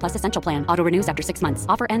of Paramount Plus Essential Plan. Auto renews after 6 months.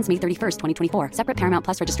 Offer ends May 31st, 2024. Separate Paramount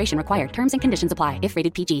Plus registration required. Terms and conditions apply if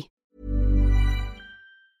rated PG.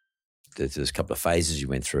 There's a couple of phases you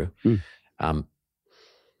went through.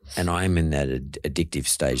 And I'm in that addictive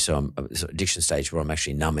stage, addiction stage where I'm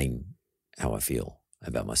actually numbing how I feel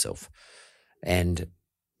about myself. And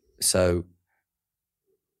so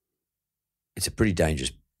it's a pretty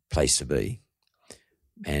dangerous place to be.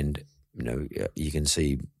 And, you can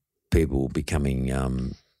see people becoming,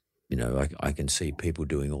 I can see people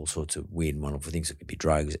doing all sorts of weird and wonderful things. It could be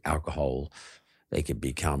drugs, alcohol. They could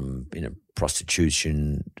become,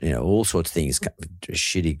 prostitution, all sorts of things,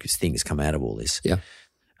 shitty things come out of all this. Yeah.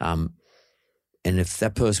 And if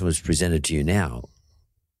that person was presented to you now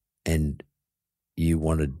and you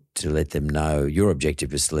wanted to let them know, your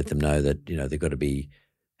objective is to let them know that, they've got to be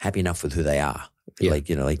happy enough with who they are. Yeah.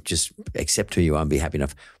 Like just accept who you are and be happy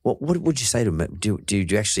enough. What would you say to them? Do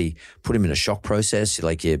you actually put them in a shock process?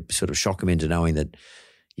 Like you sort of shock them into knowing that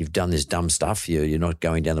you've done this dumb stuff, you're not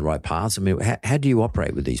going down the right paths? I mean, how do you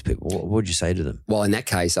operate with these people? What would you say to them? Well, in that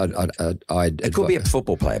case, I'd it could be a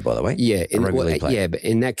football player, by the way. Yeah, a rugby league player. Yeah, but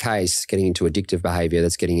in that case, getting into addictive behaviour,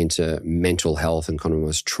 that's getting into mental health and kind of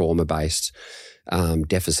almost trauma-based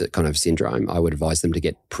deficit kind of syndrome, I would advise them to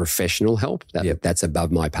get professional help. That's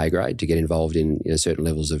above my pay grade to get involved in certain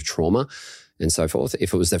levels of trauma and so forth.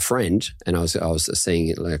 If it was a friend and I was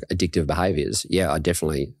seeing like addictive behaviours, I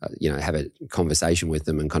definitely have a conversation with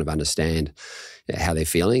them and kind of understand how they're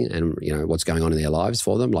feeling and what's going on in their lives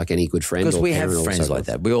for them, like any good friend. Because we have friends like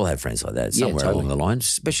that. We all have friends like that somewhere totally along the line,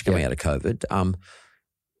 especially coming out of COVID.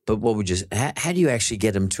 But how do you actually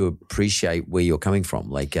get them to appreciate where you're coming from?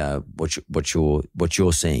 Like what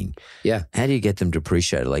you're seeing? Yeah. How do you get them to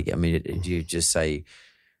appreciate it? Like, I mean, do you just say,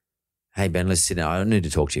 "Hey Ben, let's sit down. I don't need to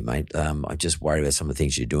talk to you, mate. I'm just worried about some of the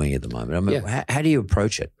things you're doing at the moment." I mean, how do you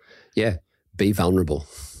approach it? Yeah. Be vulnerable.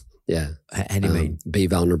 Yeah. How do you mean? Be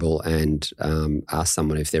vulnerable and ask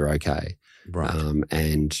someone if they're okay. Right.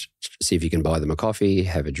 And see if you can buy them a coffee,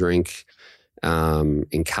 have a drink.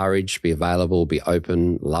 Encourage, be available, be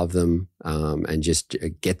open, love them, and just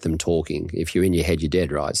get them talking. If you're in your head, you're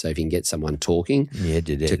dead, right? So if you can get someone talking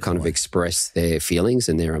to kind of express their feelings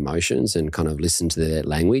and their emotions and kind of listen to their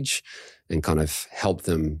language and kind of help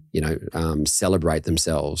them, celebrate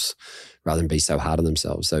themselves rather than be so hard on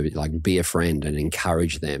themselves. So like be a friend and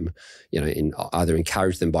encourage them, either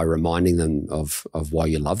encourage them by reminding them of why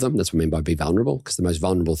you love them. That's what I mean by be vulnerable, because the most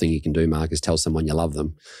vulnerable thing you can do, Mark, is tell someone you love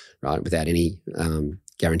them, right? Without any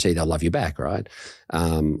guarantee they'll love you back, right?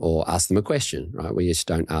 Or ask them a question, right? We just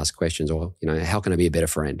don't ask questions or, how can I be a better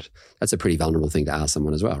friend? That's a pretty vulnerable thing to ask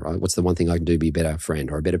someone as well, right? What's the one thing I can do to be a better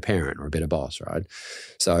friend or a better parent or a better boss, right?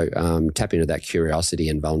 So tap into that curiosity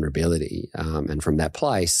and vulnerability and from that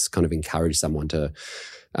place kind of encourage someone to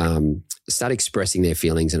start expressing their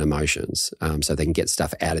feelings and emotions so they can get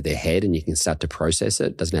stuff out of their head and you can start to process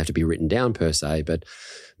it. It doesn't have to be written down per se, but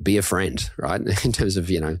be a friend, right? In terms of,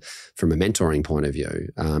 from a mentoring point of view,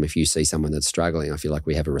 if you see someone that's struggling, I feel like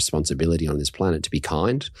we have a responsibility on this planet to be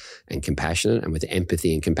kind and compassionate and with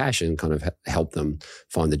empathy and compassion kind of help them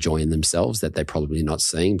find the joy in themselves that they're probably not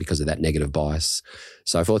seeing because of that negative bias,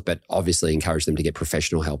 so forth. But obviously encourage them to get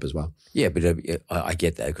professional help as well. Yeah, but I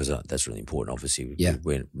get that because that's really important. Obviously,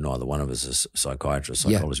 we're neither one of us is a psychiatrist,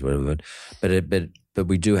 psychologist, whatever. But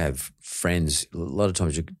we do have friends. A lot of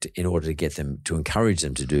times, in order to get them to encourage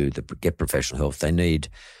them to get professional help, they need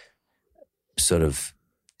sort of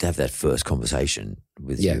to have that first conversation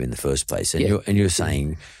with you in the first place. And you're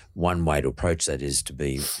saying one way to approach that is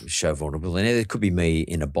to show vulnerable. And it could be me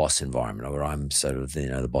in a boss environment where I'm sort of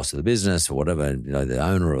the boss of the business or whatever, the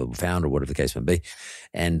owner or founder, whatever the case may be,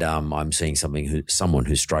 and I'm seeing someone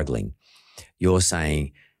who's struggling. You're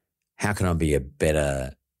saying, how can I be a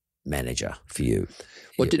better manager for you?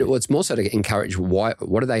 What's more so to encourage what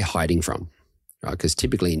are they hiding from? Right, because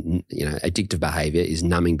typically, addictive behaviour is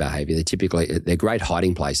numbing behaviour. They're great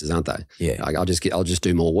hiding places, aren't they? Yeah. Like I'll just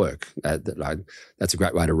do more work. That's a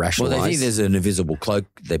great way to rationalise. Well, they think there's an invisible cloak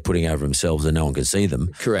they're putting over themselves and no one can see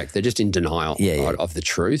them. Correct. They're just in denial of the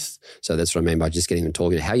truth. So that's what I mean by just getting them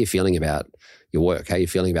talking. How are you feeling about your work? How are you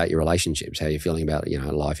feeling about your relationships? How are you feeling about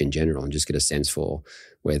life in general? And just get a sense for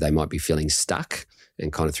where they might be feeling stuck.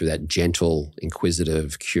 And kind of through that gentle,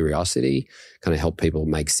 inquisitive curiosity, kind of help people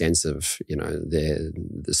make sense of,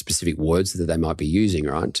 the specific words that they might be using,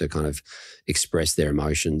 right, to kind of express their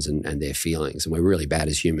emotions and their feelings. And we're really bad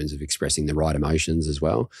as humans of expressing the right emotions as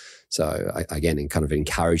well. So again, kind of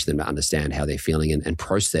encourage them to understand how they're feeling and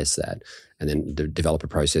process that, and then develop a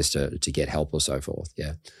process to get help or so forth.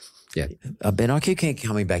 Yeah. Yeah. Ben, I keep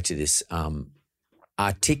coming back to this,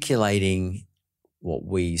 articulating what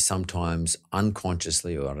we sometimes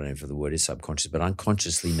unconsciously, or I don't know if the word is subconscious, but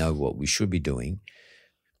unconsciously know what we should be doing,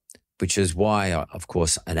 which is why, of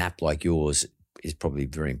course, an app like yours is probably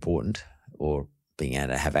very important, or being able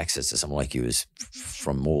to have access to someone like you is,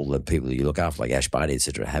 from all the people that you look after, like Ash Barty, et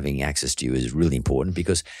cetera, having access to you is really important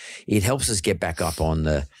because it helps us get back on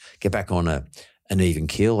an even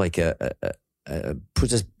keel, like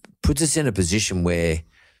puts us in a position where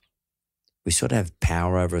we sort of have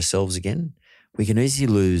power over ourselves again. We can easily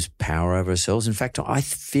lose power over ourselves. In fact, I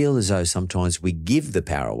feel as though sometimes we give the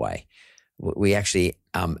power away. We actually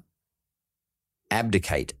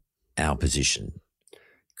abdicate our position.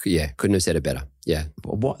 Yeah, couldn't have said it better. Yeah.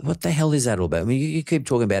 What the hell is that all about? I mean, you keep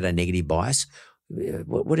talking about a negative bias.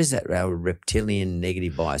 What is that? Our reptilian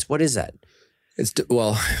negative bias. What is that? It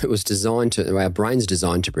was designed to, our brain's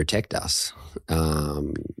designed to protect us,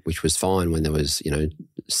 which was fine when there was,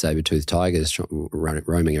 saber-toothed tigers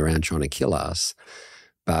roaming around trying to kill us.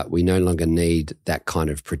 But we no longer need that kind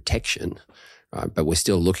of protection, right? But we're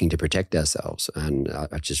still looking to protect ourselves. And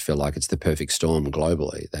I just feel like it's the perfect storm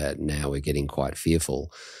globally that now we're getting quite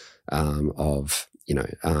fearful of,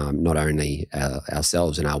 not only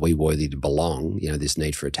ourselves and are we worthy to belong, this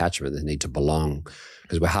need for attachment, the need to belong,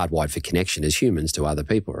 because we're hardwired for connection as humans to other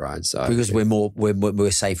people, right? So because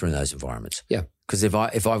we're safer in those environments. Yeah. Because if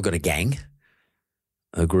I've got a gang,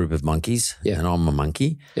 a group of monkeys, and I'm a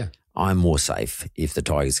monkey, I'm more safe if the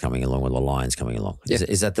tiger's coming along or the lion's coming along.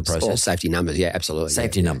 Is that the process? All safety numbers, absolutely.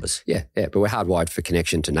 Safety numbers. Yeah. But we're hardwired for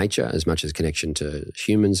connection to nature as much as connection to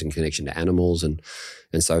humans and connection to animals and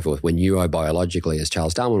so forth. We're neurobiologically, as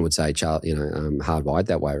Charles Darwin would say, hardwired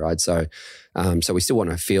that way, right? So we still want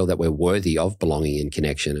to feel that we're worthy of belonging and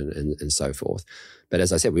connection and so forth. But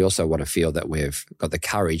as I said, we also want to feel that we've got the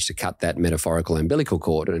courage to cut that metaphorical umbilical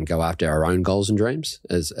cord and go after our own goals and dreams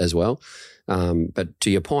as well. But to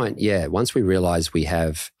your point, once we realize we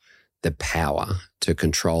have the power to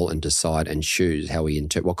control and decide and choose how we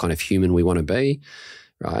what kind of human we want to be,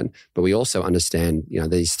 right? But we also understand,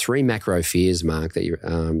 these three macro fears, Mark,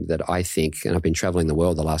 that I think, and I've been traveling the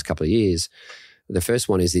world the last couple of years. The first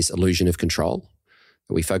one is this illusion of control.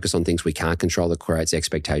 We focus on things we can't control that creates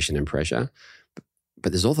expectation and pressure.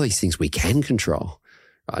 But there's all these things we can control,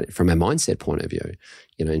 right? From a mindset point of view,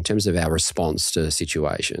 in terms of our response to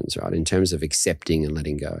situations, right? In terms of accepting and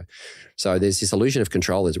letting go. So there's this illusion of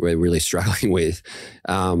control that we're really struggling with.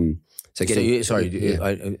 When you say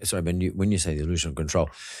the illusion of control,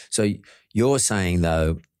 so you're saying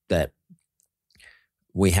though that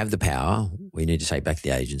we have the power, we need to take back the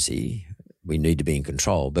agency, we need to be in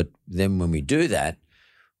control. But then when we do that,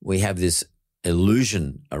 we have this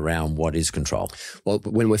illusion around what is control. Well,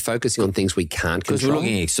 when we're focusing on things we can't control. Because we're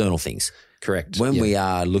looking at external things. Correct. When we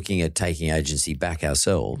are looking at taking agency back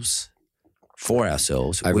ourselves, for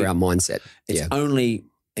ourselves. Over our mindset. It's only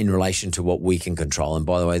in relation to what we can control. And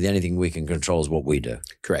by the way, the only thing we can control is what we do.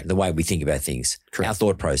 Correct. The way we think about things. Correct. Our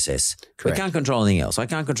thought process. Correct. We can't control anything else. I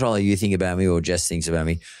can't control how you think about me or Jess thinks about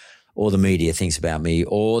me or the media thinks about me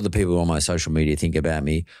or the people on my social media think about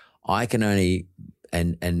me. I can only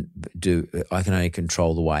I can only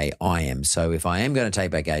control the way I am. So if I am going to take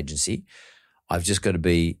back agency, I've just got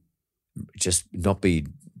to not be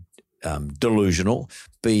delusional,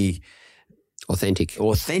 be authentic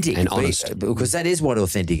and honest, because that is what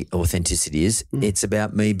authenticity is. It's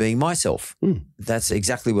about me being myself. That's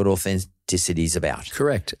exactly what authenticity is about.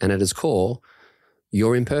 Correct. And at its core,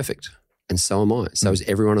 you're imperfect. And so am I. So is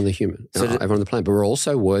everyone on the everyone on the planet. But we're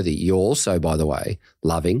also worthy. You're also, by the way,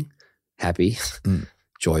 loving, happy,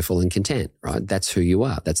 joyful and content, right? That's who you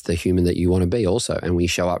are. That's the human that you want to be also. And we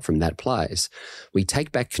show up from that place. We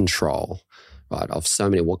take back control, right, of so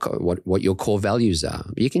many, what your core values are.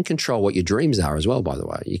 You can control what your dreams are as well, by the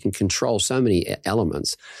way. You can control so many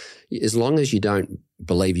elements as long as you don't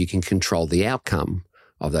believe you can control the outcome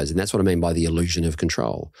of those. And that's what I mean by the illusion of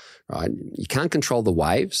control, right? You can't control the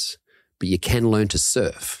waves, but you can learn to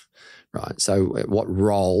surf. Right. So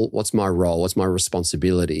what's my role? What's my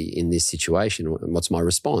responsibility in this situation? What's my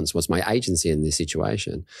response? What's my agency in this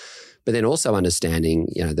situation? But then also understanding,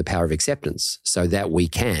 the power of acceptance so that we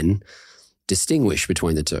can distinguish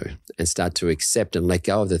between the two and start to accept and let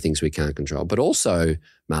go of the things we can't control. But also,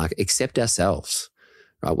 Mark, accept ourselves.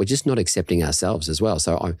 Right? We're just not accepting ourselves as well.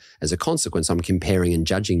 So as a consequence, I'm comparing and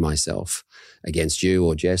judging myself against you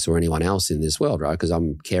or Jess or anyone else in this world, right? Because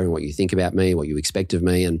I'm caring what you think about me, what you expect of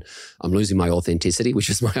me, and I'm losing my authenticity,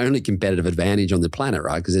 which is my only competitive advantage on the planet,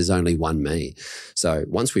 right? Because there's only one me. So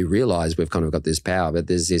once we realize we've kind of got this power, but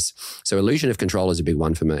there's this, so illusion of control is a big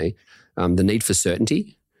one for me. The need for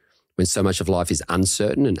certainty, when so much of life is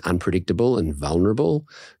uncertain and unpredictable and vulnerable,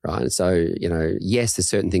 right? So, yes, there's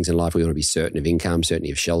certain things in life we want to be certain of income, certainty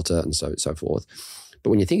of shelter and so forth. But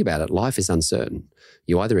when you think about it, life is uncertain.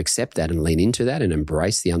 You either accept that and lean into that and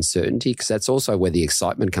embrace the uncertainty, because that's also where the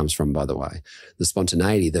excitement comes from, by the way. The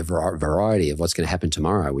spontaneity, the variety of what's going to happen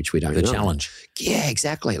tomorrow, which we don't know. The challenge. Yeah,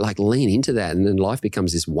 exactly. Like lean into that, and then life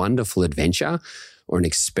becomes this wonderful adventure or an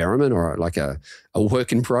experiment or like a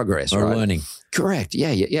work in progress, or right? learning. Correct.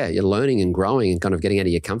 Yeah. You're learning and growing and kind of getting out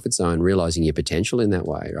of your comfort zone, realizing your potential in that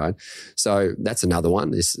way, right? So that's another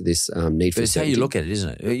one. This need for. But it's how you look at it,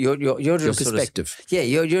 isn't it? You're just your perspective. Sort of,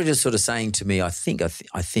 you're just sort of saying to me. I think.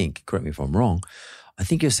 Correct me if I'm wrong. I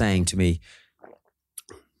think you're saying to me,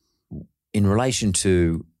 in relation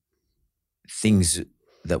to things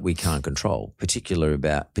that we can't control,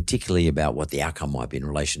 particularly about what the outcome might be in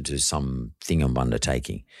relation to something I'm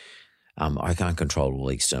undertaking. I can't control all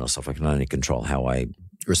the external stuff. I can only control how I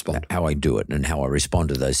respond, how I do it, and how I respond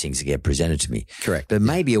to those things that get presented to me. Correct. But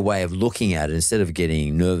maybe a way of looking at it, instead of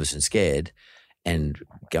getting nervous and scared and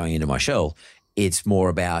going into my shell, it's more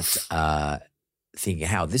about thinking,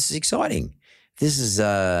 how this is exciting. This is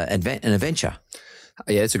an adventure.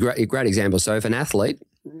 Yeah, it's a great example. So if an athlete,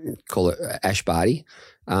 call it Ash Barty,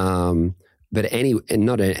 but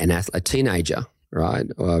a teenager, right,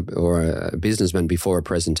 or a businessman before a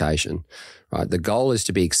presentation, right, the goal is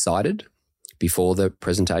to be excited before the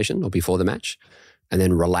presentation or before the match, and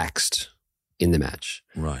then relaxed in the match.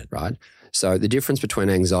 Right. Right. So the difference between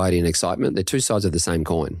anxiety and excitement, they're two sides of the same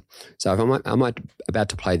coin. So if I'm about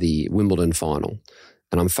to play the Wimbledon final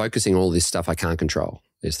and I'm focusing on all this stuff I can't control,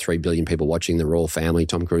 there's 3 billion people watching, the royal family,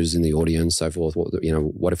 Tom Cruise is in the audience, so forth,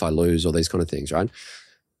 what if I lose, all these kind of things, right?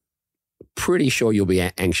 Pretty sure you'll be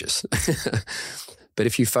anxious. But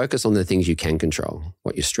if you focus on the things you can control,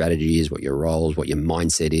 what your strategy is, what your roles, what your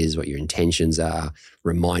mindset is, what your intentions are,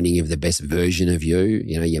 reminding you of the best version of you,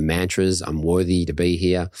 your mantras, I'm worthy to be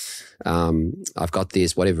here, I've got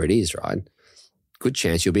this, whatever it is, right? Good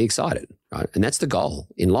chance you'll be excited, right? And that's the goal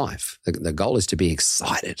in life. The goal is to be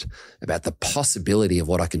excited about the possibility of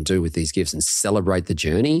what I can do with these gifts and celebrate the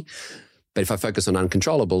journey. But if I focus on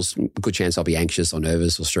uncontrollables, good chance I'll be anxious or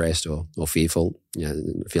nervous or stressed or fearful,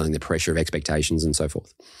 feeling the pressure of expectations and so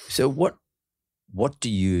forth. So what do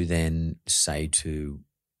you then say to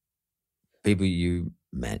people you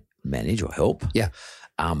manage or help? Yeah.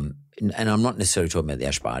 And I'm not necessarily talking about the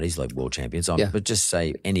Ash Bartys, like world champions, but just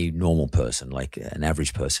say any normal person, like an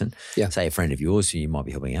average person, say a friend of yours who you might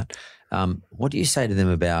be helping out. What do you say to them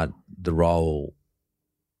about the role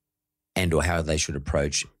and or how they should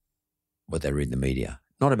approach what they read in the media?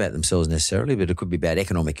 Not about themselves necessarily, but it could be about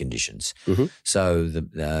economic conditions. Mm-hmm. So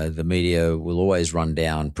the media will always run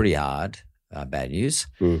down pretty hard bad news.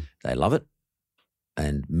 Mm. They love it.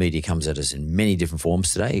 And media comes at us in many different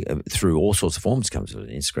forms today, through all sorts of forms. It comes on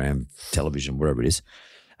Instagram, television, wherever it is.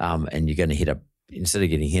 And you're going to hit up, instead of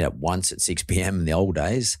getting hit up once at 6 p.m. in the old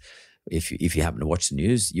days, if you happen to watch the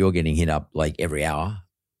news, you're getting hit up like every hour,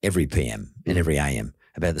 every PM and every AM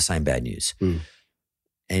about the same bad news. Mm.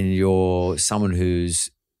 And you're someone who's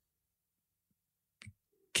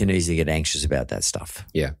can easily get anxious about that stuff.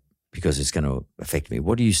 Yeah. Because it's going to affect me.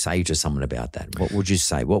 What do you say to someone about that? What would you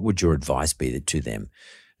say? What would your advice be to them?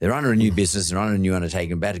 They're under a new business, they're under a new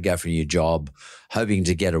undertaking, about to go for a new job, hoping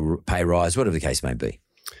to get a pay rise, whatever the case may be.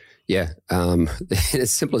 Yeah. In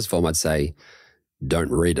its simplest form, I'd say don't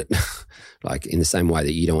read it. Like in the same way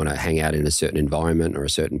that you don't want to hang out in a certain environment or a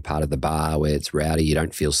certain part of the bar where it's rowdy, you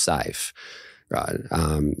don't feel safe. Right.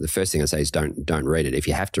 The first thing I say is don't read it. If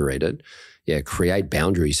you have to read it, create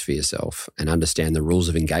boundaries for yourself and understand the rules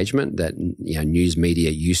of engagement that news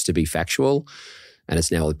media used to be factual and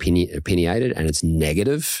it's now opinionated and it's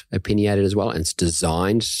negative opinionated as well. And it's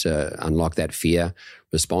designed to unlock that fear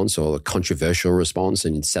response or a controversial response,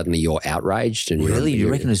 and suddenly you're outraged. And really, you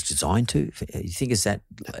reckon it's designed to? You think it's that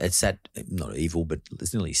not evil, but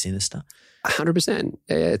it's nearly sinister? 100%.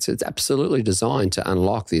 Yeah, it's absolutely designed to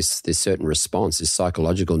unlock this certain response, this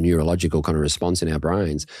psychological, neurological kind of response in our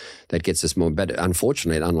brains that gets us more. But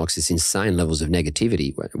unfortunately, it unlocks this insane levels of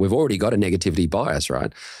negativity. We've already got a negativity bias,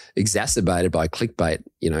 right? Exacerbated by clickbait,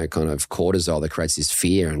 kind of cortisol that creates this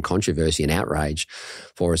fear and controversy and outrage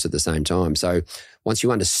for us at the same time. So once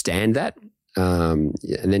you understand that, and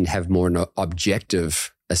then have more an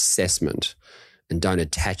objective assessment, and don't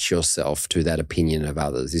attach yourself to that opinion of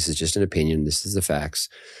others. This is just an opinion. This is the facts.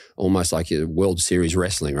 Almost like your World Series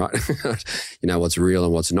wrestling, right? You know what's real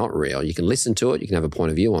and what's not real. You can listen to it. You can have a point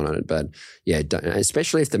of view on it. But don't,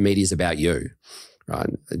 especially if the media's about you, right?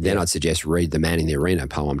 Then I'd suggest read the Man in the Arena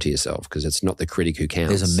poem to yourself, because it's not the critic who counts.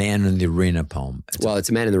 There's a Man in the Arena poem. It's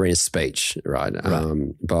a Man in the Arena speech, right?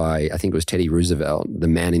 By, I think it was Teddy Roosevelt, The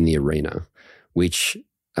Man in the Arena, which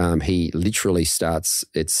he literally starts,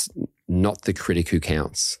 it's not the critic who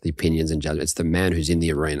counts the opinions and judgment. It's the man who's in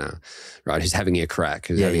the arena, right? Who's having a crack,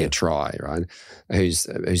 who's having a try, right? Who's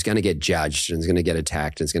going to get judged and is going to get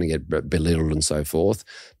attacked and is going to get belittled and so forth,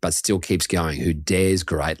 but still keeps going, who dares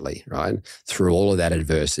greatly, right? Through all of that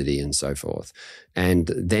adversity and so forth.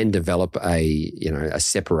 And then develop a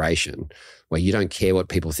separation where you don't care what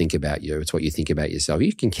people think about you. It's what you think about yourself.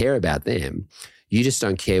 You can care about them. You just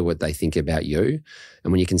don't care what they think about you.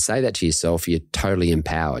 And when you can say that to yourself, you're totally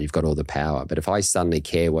empowered. You've got all the power. But if I suddenly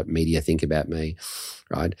care what media think about me,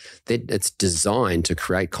 right, then it's designed to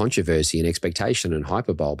create controversy and expectation and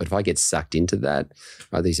hyperbole. But if I get sucked into that,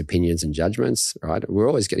 right, these opinions and judgments, right, we're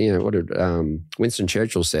always getting, what did Winston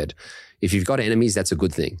Churchill said, if you've got enemies, that's a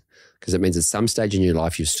good thing, because it means at some stage in your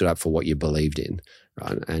life you've stood up for what you believed in,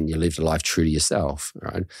 right, and you lived a life true to yourself,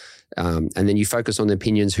 right? And then you focus on the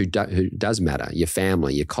opinions who does matter, your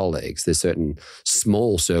family, your colleagues. There's certain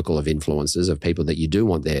small circle of influences of people that you do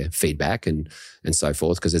want their feedback and so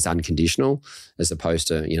forth, because it's unconditional, as opposed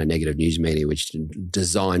to, negative news media, which is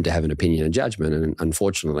designed to have an opinion and judgment. And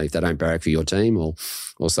unfortunately, if they don't barrack for your team or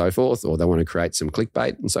so forth, or they want to create some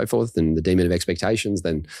clickbait and so forth, and the demon of expectations,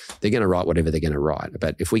 then they're going to write whatever they're going to write.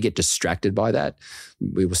 But if we get distracted by that,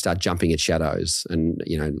 we will start jumping at shadows and,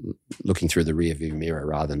 looking through the rear view mirror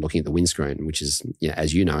rather than looking at the windscreen, which is,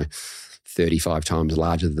 as 35 times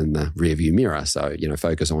larger than the rear view mirror. So,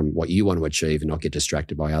 focus on what you want to achieve and not get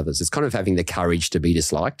distracted by others. It's kind of having the courage to be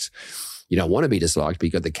disliked. You don't want to be disliked, but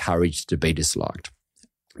you've got the courage to be disliked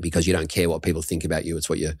because you don't care what people think about you. It's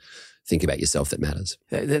what you think about yourself that matters.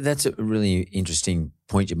 That's a really interesting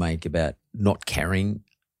point you make about not caring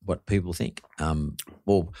what people think.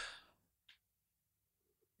 But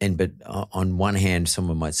on one hand,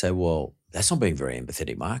 someone might say, well, that's not being very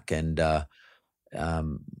empathetic, Mark. And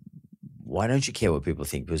why don't you care what people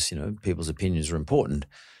think? Because, people's opinions are important.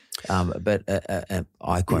 But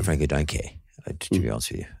I quite frankly don't care, to be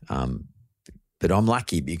honest with you. But I'm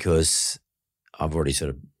lucky because I've already sort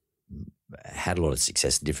of had a lot of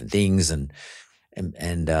success in different things and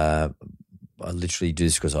I literally do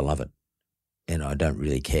this because I love it. And I don't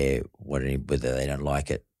really care whether they don't like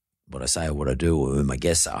it, what I say or what I do or who my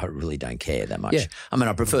guests are. I really don't care that much. Yeah. I mean,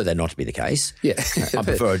 I prefer that not to be the case. Yeah. I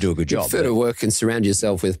prefer I do a good job. You prefer to work and surround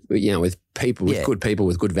yourself with people, with good people,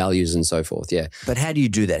 with good values and so forth. Yeah. But how do you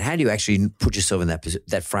do that? How do you actually put yourself in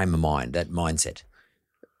that frame of mind, that mindset?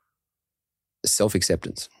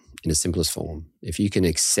 Self-acceptance in its simplest form. If you can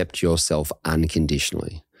accept yourself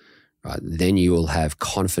unconditionally, right, then you will have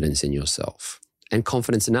confidence in yourself and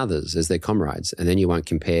confidence in others as their comrades. And then you won't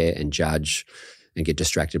compare and judge and get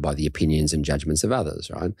distracted by the opinions and judgments of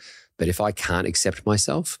others, right? But if I can't accept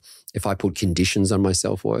myself, if I put conditions on my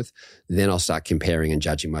self-worth, then I'll start comparing and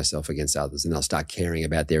judging myself against others, and I'll start caring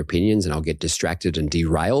about their opinions, and I'll get distracted and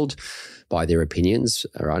derailed by their opinions,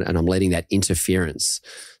 right? And I'm letting that interference.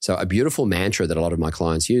 So a beautiful mantra that a lot of my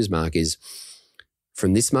clients use, Mark, is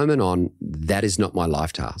from this moment on, that is not my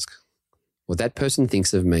life task. What that person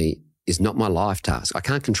thinks of me is not my life task. I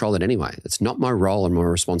can't control it anyway. It's not my role and my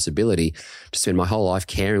responsibility to spend my whole life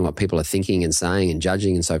caring what people are thinking and saying and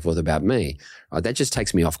judging and so forth about me. Right? That just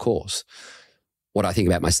takes me off course. What I think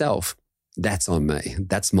about myself, that's on me.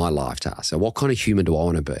 That's my life task. So what kind of human do I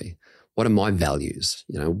want to be? What are my values?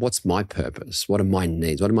 What's my purpose? What are my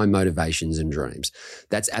needs? What are my motivations and dreams?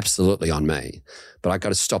 That's absolutely on me. But I've got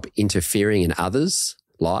to stop interfering in others'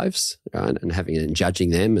 lives, right? And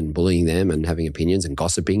judging them and bullying them and having opinions and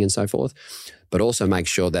gossiping and so forth, but also make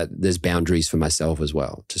sure that there's boundaries for myself as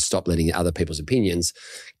well, to stop letting other people's opinions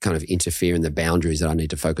kind of interfere in the boundaries that I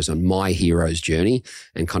need to focus on my hero's journey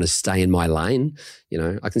and kind of stay in my lane.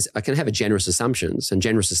 I can have generous assumptions, and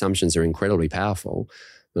generous assumptions are incredibly powerful.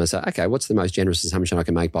 And I say, okay, what's the most generous assumption I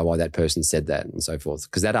can make by why that person said that and so forth?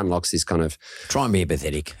 Because that unlocks this kind of... Try and be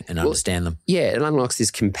empathetic and understand them. Yeah, it unlocks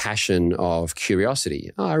this compassion of curiosity.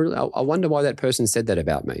 I wonder why that person said that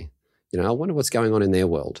about me. I wonder what's going on in their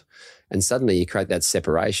world. And suddenly you create that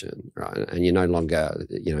separation, right? And you're no longer,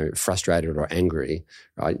 frustrated or angry,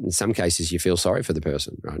 right? In some cases, you feel sorry for the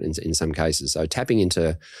person, right? In some cases. So tapping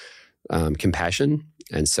into compassion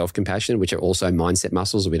and self-compassion, which are also mindset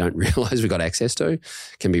muscles that we don't realize we've got access to,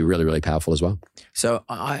 can be really, really powerful as well. So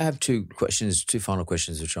I have two final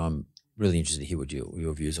questions, which I'm really interested to hear what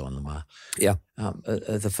your views on them are. Yeah.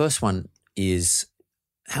 The first one is,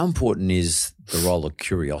 how important is the role of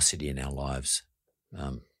curiosity in our lives?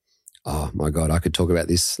 Oh my God, I could talk about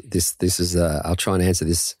this. This is, I'll try and answer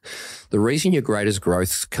this. The reason your greatest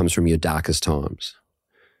growth comes from your darkest times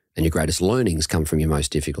and your greatest learnings come from your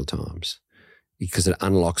most difficult times, because it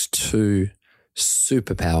unlocks two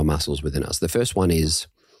superpower muscles within us. The first one is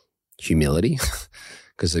humility,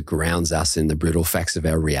 because it grounds us in the brutal facts of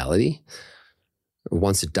our reality.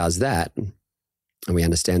 Once it does that, and we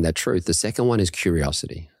understand that truth, the second one is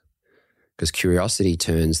curiosity, because curiosity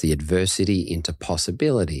turns the adversity into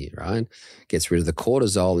possibility, right? Gets rid of the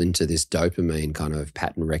cortisol into this dopamine kind of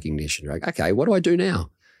pattern recognition. Right? Okay, what do I do now?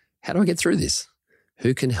 How do I get through this?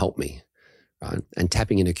 Who can help me? Right? And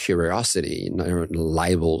tapping into curiosity,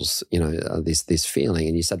 labels, this feeling,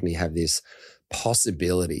 and you suddenly have this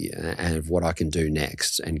possibility and of what I can do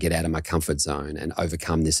next and get out of my comfort zone and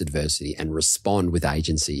overcome this adversity and respond with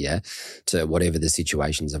agency, to whatever the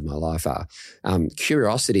situations of my life are.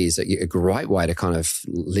 Curiosity is a great way to kind of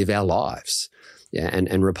live our lives,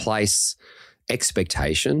 and replace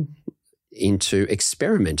expectation into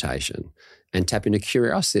experimentation and tap into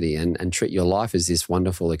curiosity and treat your life as this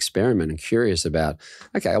wonderful experiment and curious about,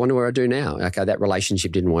 okay, I wonder what I do now. Okay, that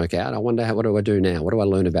relationship didn't work out. I wonder, what do I do now? What do I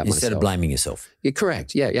learn about myself? Instead of blaming yourself. Yeah,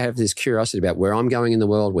 correct. Yeah, you have this curiosity about where I'm going in the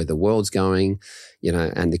world, where the world's going,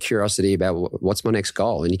 and the curiosity about what's my next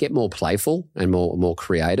goal. And you get more playful and more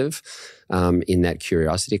creative in that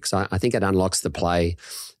curiosity, because I think it unlocks the play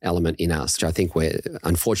element in us, which I think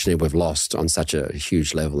unfortunately we've lost on such a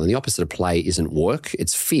huge level. And the opposite of play isn't work,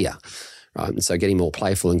 it's fear. Right? And so getting more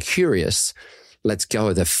playful and curious lets go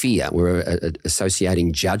of the fear. We're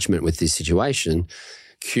associating judgment with this situation.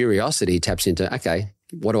 Curiosity taps into, okay,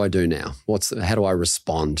 what do I do now? How do I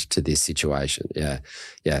respond to this situation? Yeah.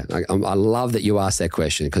 I love that you asked that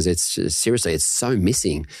question, because it's so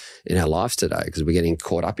missing in our lives today, because we're getting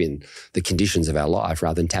caught up in the conditions of our life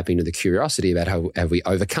rather than tapping into the curiosity about how we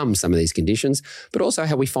overcome some of these conditions, but also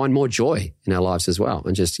how we find more joy in our lives as well.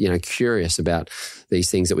 And just, curious about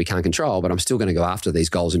these things that we can't control, but I'm still going to go after these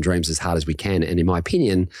goals and dreams as hard as we can. And in my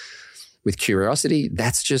opinion, with curiosity,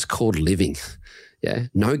 that's just called living. Yeah,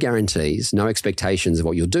 no guarantees, no expectations of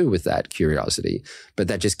what you'll do with that curiosity, but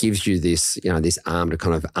that just gives you this, this arm to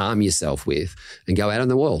kind of arm yourself with and go out in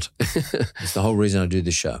the world. It's the whole reason I do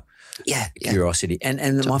the show. Yeah. Curiosity.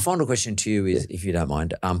 And my final question to you is, if you don't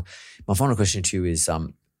mind, my final question to you is,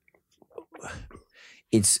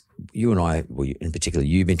 it's you and I, well, in particular,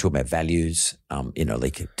 you've been talking about values,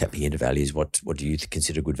 like tapping into values. What do you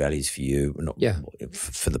consider good values for you?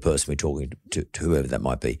 For the person we're talking to whoever that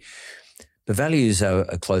might be. But values are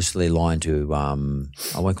closely aligned to, I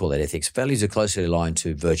won't call that ethics. Values are closely aligned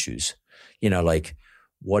to virtues. Like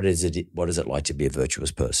what is it like to be a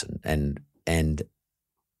virtuous person? And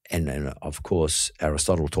of course,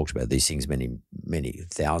 Aristotle talked about these things many, many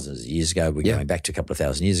thousands of years ago. We're going back to a couple of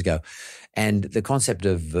thousand years ago. And the concept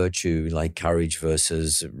of virtue, like courage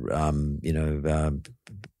versus,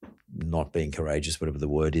 not being courageous, whatever the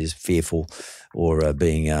word is, fearful, or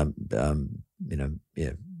being,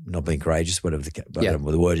 not being courageous, whatever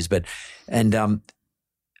the word is. But,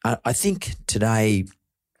 I think today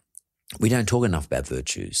we don't talk enough about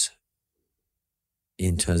virtues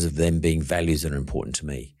in terms of them being values that are important to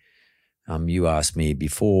me. You asked me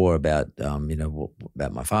before about,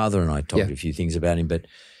 about my father, and I told you a few things about him, but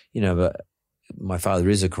my father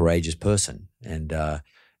is a courageous person. And,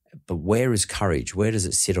 but where is courage? Where does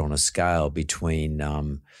it sit on a scale between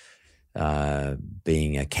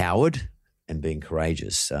being a coward and being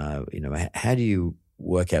courageous? How do you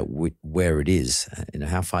work out where it is?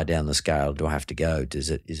 How far down the scale do I have to go? Is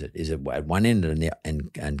it at one end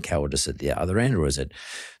and cowardice at the other end, or is it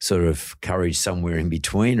sort of courage somewhere in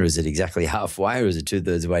between, or is it exactly halfway, or is it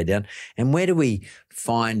 2/3 way down? And where do we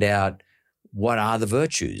find out what are the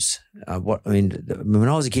virtues? When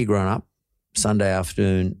I was a kid growing up, Sunday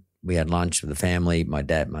afternoon, we had lunch with the family, my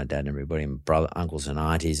dad and everybody, and brother, uncles and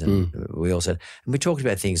aunties, and we all said, and we talked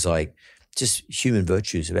about things like just human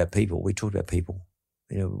virtues about people. We talked about people.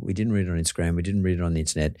 We didn't read it on Instagram. We didn't read it on the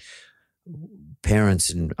internet. Parents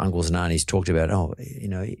and uncles and aunties talked about,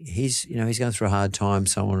 he's going through a hard time.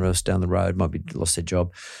 Someone else down the road might be lost their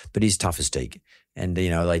job, but he's tough as teak. And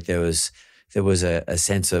there was a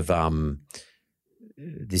sense of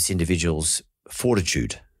this individual's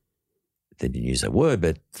fortitude. They didn't use that word,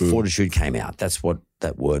 but fortitude came out. That's what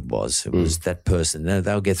that word was. It was that person.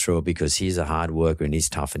 They'll get through it because he's a hard worker and he's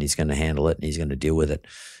tough and he's going to handle it and he's going to deal with it.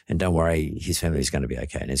 And don't worry, his family is going to be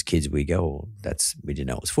okay. And as kids, we go, we didn't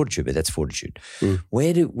know it was fortitude, but that's fortitude.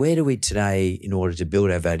 Where do we today, in order to build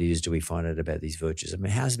our values, do we find out about these virtues?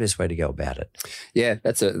 How's the best way to go about it? Yeah,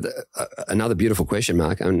 that's another beautiful question,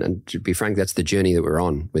 Mark. And to be frank, that's the journey that we're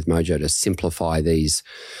on with Mojo, to simplify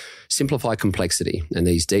complexity and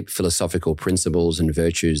these deep philosophical principles and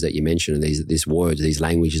virtues that you mentioned, and these words, these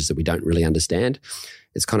languages that we don't really understand.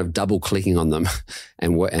 It's kind of double clicking on them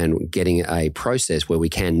and getting a process where we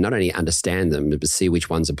can not only understand them, but see which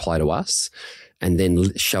ones apply to us and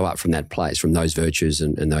then show up from that place, from those virtues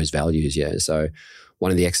and those values. Yeah. So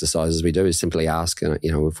one of the exercises we do is simply ask,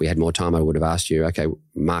 if we had more time, I would have asked you, okay,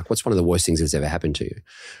 Mark, what's one of the worst things that's ever happened to you?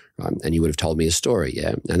 Right? And you would have told me a story.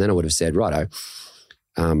 Yeah. And then I would have said, righto,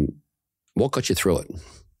 what got you through it?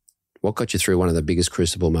 What got you through one of the biggest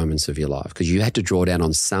crucible moments of your life? Because you had to draw down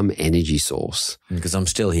on some energy source. Because I'm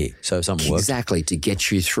still here, so something worked. Exactly, to get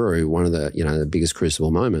you through one of the, the biggest crucible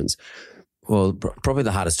moments. Well, probably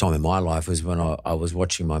the hardest time in my life was when I was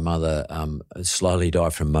watching my mother slowly die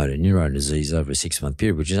from motor neurone disease over a 6-month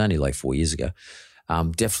period, which is only like 4 years ago.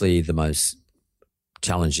 Definitely the most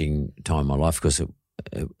challenging time in my life because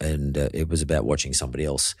it was about watching somebody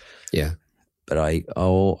else. Yeah. But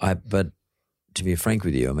but to be frank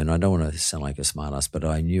with you, I mean, I don't want to sound like a smartass, but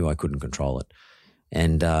I knew I couldn't control it.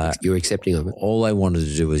 And you were accepting of it. All I wanted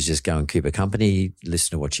to do was just go and keep her company,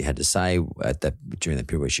 listen to what she had to say during the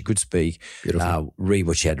period where she could speak, read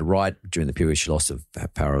what she had to write during the period she lost her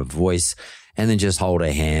power of voice, and then just hold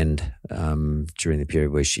her hand during the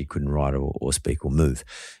period where she couldn't write or speak or move.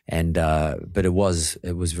 And but it was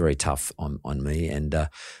very tough on me. And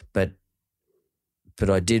but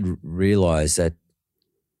I did realise that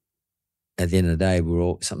at the end of the day,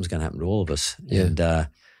 something's going to happen to all of us. Yeah. And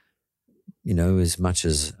you know, as much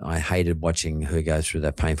as I hated watching her go through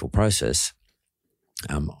that painful process,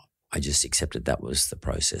 I just accepted that was the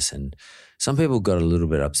process. And some people got a little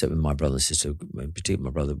bit upset with my brother and sister, in particular my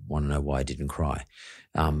brother wanted to know why I didn't cry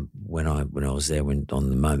when I was there on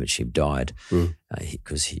the moment she died,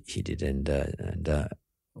 because he did, and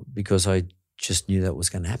because I just knew that was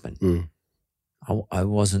going to happen. I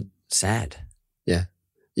wasn't sad. Yeah.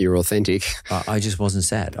 You're authentic. I just wasn't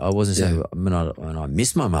sad. I wasn't sad. I mean, I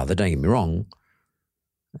miss my mother, don't get me wrong.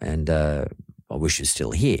 And I wish she was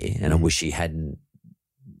still here, and I wish she didn't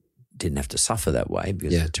have to suffer that way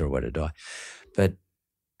because it's a terrible way to die. But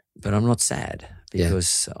I'm not sad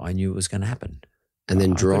because I knew it was going to happen. And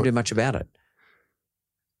then I couldn't do much about it.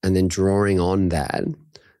 And then drawing on that,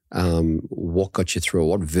 what got you through?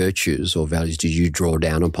 What virtues or values did you draw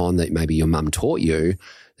down upon that maybe your mum taught you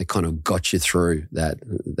that kind of got you through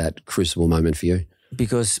that crucible moment for you?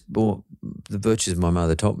 Because the virtues my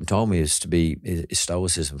mother told me is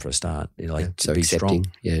stoicism for a start. So be accepting,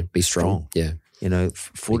 strong. Be strong. Yeah. You know,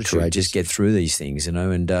 fortitude, just get through these things, you know,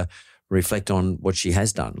 and reflect on what she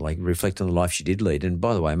has done, like reflect on the life she did lead. And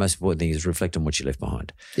by the way, most important thing is reflect on what she left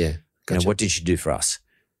behind. Yeah. Gotcha. You know, what did she do for us?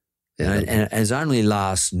 Yeah. And it's only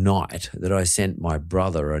last night that I sent my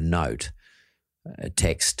brother a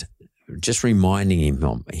text, just reminding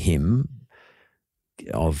him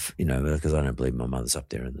of, you know, because I don't believe my mother's up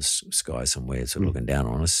there in the sky somewhere sort of looking down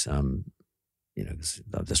on us, you know, because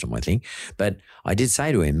that's not my thing. But I did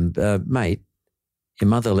say to him, mate, your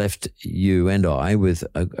mother left you and I with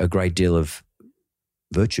a great deal of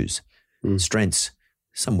virtues, strengths,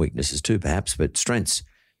 some weaknesses too perhaps, but strengths,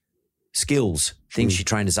 skills, things she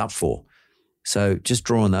trained us up for. So just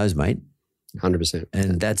draw on those, mate. 100%.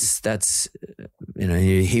 And that's you know,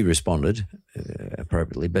 he responded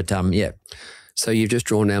appropriately. But yeah. So you've just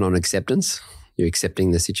drawn down on acceptance. You're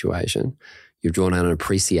accepting the situation. You've drawn down on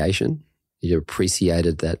appreciation. You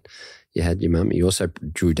appreciated that you had your mum. You also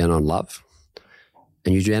drew down on love.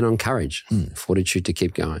 And you drew down on courage, fortitude to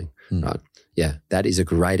keep going, right? Yeah, that is a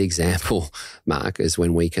great example, Mark, is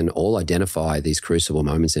when we can all identify these crucible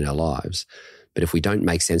moments in our lives. But if we don't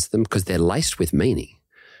make sense of them, because they're laced with meaning,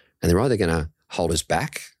 and they're either going to hold us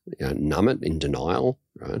back, you know, numb it in denial,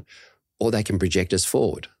 right? Or they can project us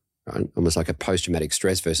forward, right? Almost like a post-traumatic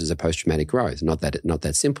stress versus a post-traumatic growth. Not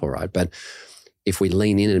that simple, right? But if we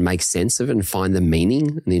lean in and make sense of it and find the meaning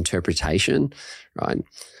and the interpretation, right?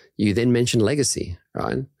 You then mentioned legacy,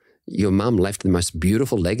 right? Your mum left the most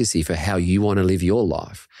beautiful legacy for how you want to live your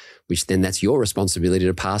life, which then that's your responsibility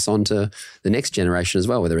to pass on to the next generation as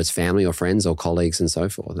well, whether it's family or friends or colleagues and so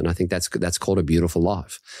forth. And I think that's called a beautiful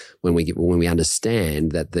life when we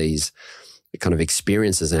understand that these kind of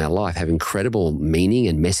experiences in our life have incredible meaning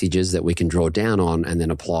and messages that we can draw down on and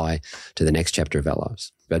then apply to the next chapter of our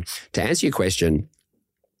lives. But to answer your question,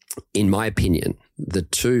 in my opinion, the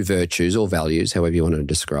two virtues or values, however you want to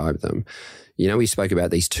describe them, you know, we spoke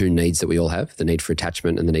about these two needs that we all have, the need for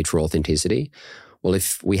attachment and the need for authenticity. Well,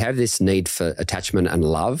 if we have this need for attachment and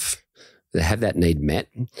love, to have that need met,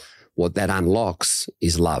 what that unlocks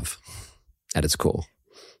is love at its core.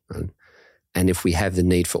 Right? And if we have the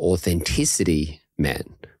need for authenticity met,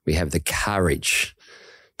 we have the courage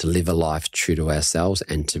to live a life true to ourselves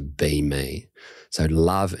and to be me. So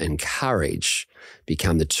love and courage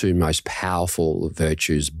become the two most powerful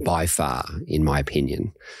virtues by far, in my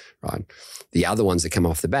opinion, right? The other ones that come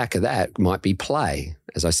off the back of that might be play.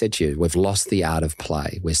 As I said to you, we've lost the art of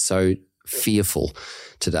play. We're so fearful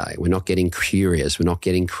today. We're not getting curious. We're not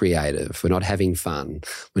getting creative. We're not having fun.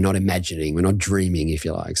 We're not imagining. We're not dreaming, if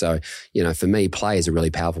you like. So, for me, play is a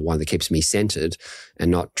really powerful one that keeps me centered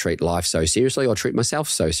and not treat life so seriously or treat myself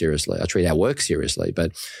so seriously. I treat our work seriously,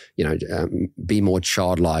 but, be more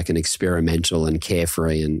childlike and experimental and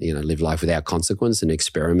carefree and, live life without consequence and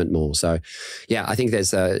experiment more. So, yeah, I think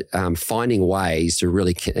there's finding ways to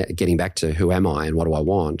really getting back to who am I and what do I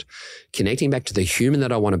want, connecting back to the human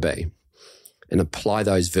that I want to be, and apply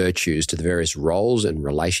those virtues to the various roles and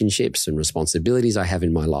relationships and responsibilities I have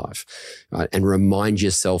in my life, right? And remind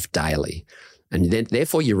yourself daily. And then,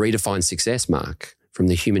 therefore, you redefine success, Mark, from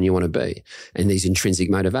the human you want to be and these intrinsic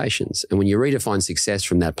motivations. And when you redefine success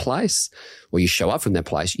from that place, or you show up from that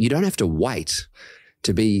place, you don't have to wait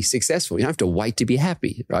to be successful. You don't have to wait to be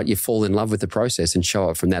happy, right? You fall in love with the process and show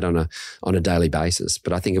up from that on a daily basis.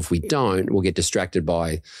 But I think if we don't, we'll get distracted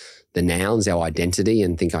by the nouns, our identity,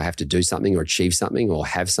 and think I have to do something or achieve something or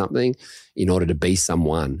have something in order to be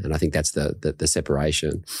someone. And I think that's the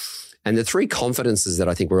separation. And the three confidences that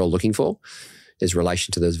I think we're all looking for is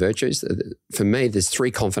relation to those virtues. For me, there's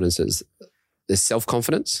three confidences. There's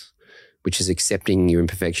self-confidence, which is accepting your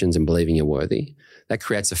imperfections and believing you're worthy. That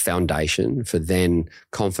creates a foundation for then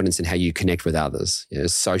confidence in how you connect with others,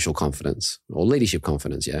 social confidence or leadership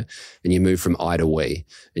confidence, and you move from I to we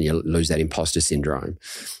and you lose that imposter syndrome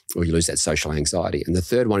or you lose that social anxiety. And the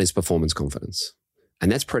third one is performance confidence.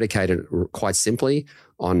 And that's predicated quite simply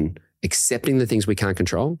on accepting the things we can't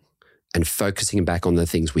control and focusing back on the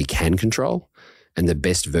things we can control and the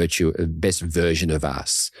best version of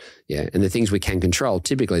us. Yeah. And the things we can control,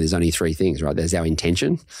 typically there's only three things, right? There's our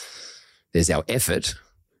intention, there's our effort,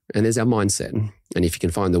 and there's our mindset. And if you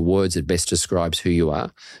can find the words that best describes who you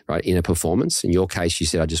are, right, in a performance, in your case, you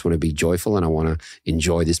said, I just want to be joyful and I want to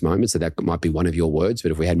enjoy this moment. So that might be one of your words,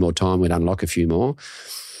 but if we had more time, we'd unlock a few more.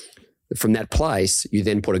 From that place, you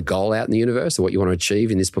then put a goal out in the universe of what you want to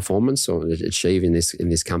achieve in this performance or achieve in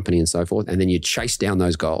this company and so forth. And then you chase down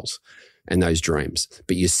those goals and those dreams,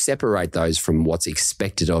 but you separate those from what's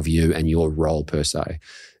expected of you and your role per se.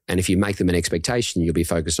 And if you make them an expectation, you'll be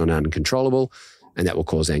focused on uncontrollable, and that will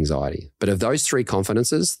cause anxiety. But of those three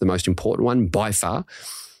confidences, the most important one by far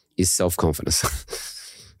is self-confidence.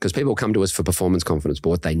 Because people come to us for performance confidence, but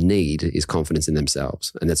what they need is confidence in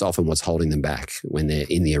themselves. And that's often what's holding them back when they're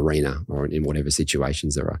in the arena or in whatever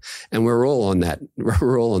situations there are. And we're all on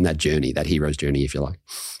that journey, that hero's journey, if you like.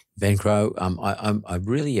 Van Crowe, I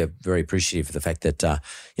really am very appreciative of the fact that,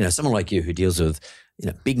 someone like you who deals with,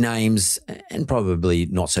 big names and probably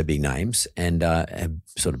not so big names and have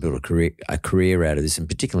sort of built a career out of this, and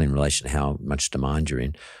particularly in relation to how much demand you're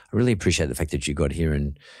in. I really appreciate the fact that you got here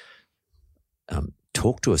and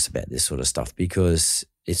talk to us about this sort of stuff, because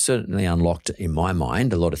it's certainly unlocked in my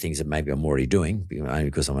mind a lot of things that maybe I'm already doing, only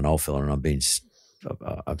because I'm an old fella and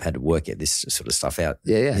I've had to work at this sort of stuff out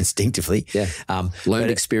instinctively. Yeah. Learned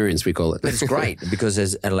experience, we call it. But it's great because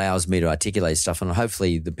it allows me to articulate stuff, and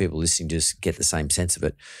hopefully the people listening just get the same sense of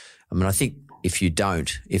it. I mean, I think if they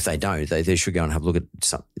don't, they should go and have a look at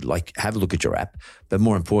have a look at your app. But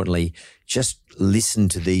more importantly, just listen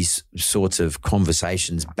to these sorts of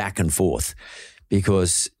conversations back and forth,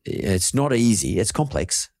 because it's not easy. It's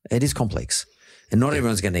complex. It is complex. And not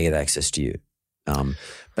everyone's going to get access to you.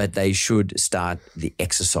 But they should start the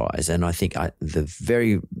exercise. And I think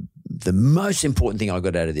the most important thing I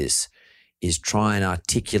got out of this is try and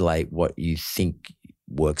articulate what you think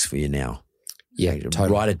works for you now. Yeah, totally.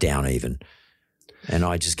 Write it down even. And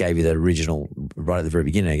I just gave you the original, right at the very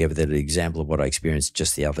beginning, I gave you that example of what I experienced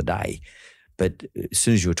just the other day. But as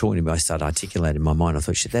soon as you were talking to me, I started articulating in my mind. I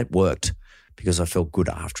thought, shit, that worked, because I felt good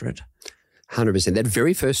after it. 100%. That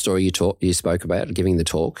very first story you spoke about, giving the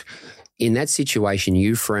talk, in that situation,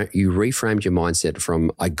 you reframed your mindset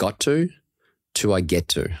from I got to I get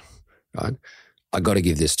to, right? I got to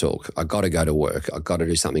give this talk. I got to go to work. I got to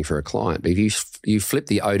do something for a client. But if you flip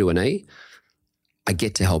the O to an E, I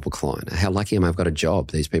get to help a client. How lucky am I? I've got a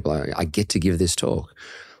job. These people, I get to give this talk.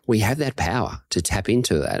 We have that power to tap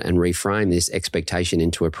into that and reframe this expectation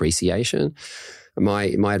into appreciation. My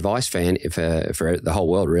advice, for the whole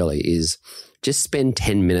world really, is just spend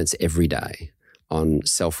 10 minutes every day on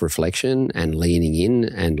self-reflection and leaning in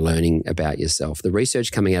and learning about yourself. The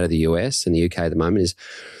research coming out of the US and the UK at the moment is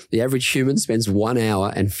the average human spends 1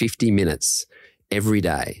 hour and 50 minutes every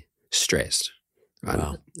day stressed. Right?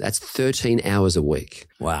 Wow. That's 13 hours a week.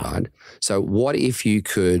 Wow. Right? So what if you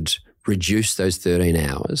could reduce those 13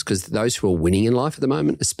 hours? Because those who are winning in life at the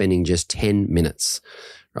moment are spending just 10 minutes,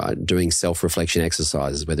 right, doing self-reflection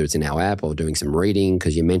exercises, whether it's in our app or doing some reading,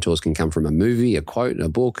 because your mentors can come from a movie, a quote, a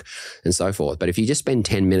book, and so forth. But if you just spend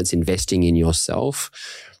 10 minutes investing in yourself,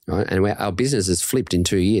 right? And our business has flipped in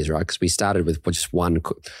 2 years, right? Because we started with just one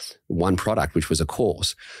product, which was a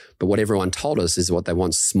course. But what everyone told us is what they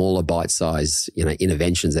want: smaller bite-size,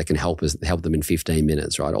 interventions that can help them in 15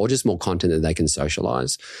 minutes, right? Or just more content that they can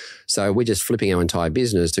socialize. So we're just flipping our entire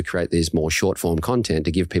business to create these more short-form content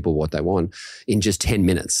to give people what they want in just 10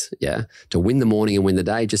 minutes, yeah? To win the morning and win the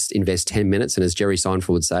day, just invest 10 minutes. And as Jerry Seinfeld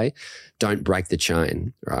would say, don't break the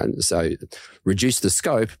chain, right? So reduce the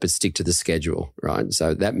scope, but stick to the schedule, right?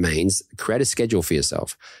 So that means create a schedule for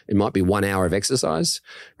yourself. It might be 1 hour of exercise,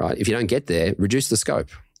 right? If you don't get there, reduce the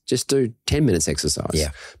scope. Just do 10 minutes exercise,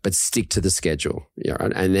 but stick to the schedule,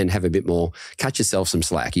 right? And then have a bit more, cut yourself some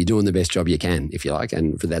slack. You're doing the best job you can, if you like.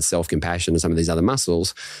 And for that self-compassion and some of these other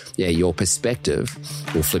muscles, your perspective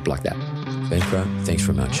will flip like that. Ben Crowe, thanks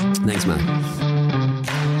very much. Thanks, mate.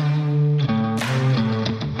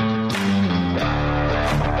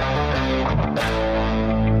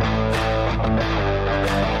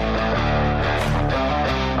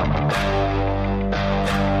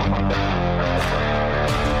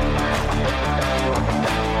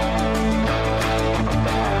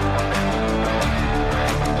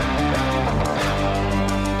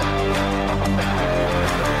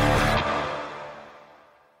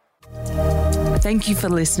 Thank you for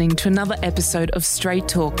listening to another episode of Straight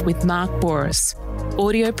Talk with Mark Boris.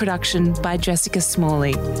 Audio production by Jessica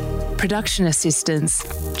Smalley. Production assistants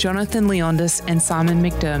Jonathan Leondis and Simon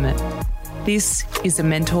McDermott. This is a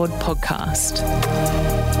Mentored podcast.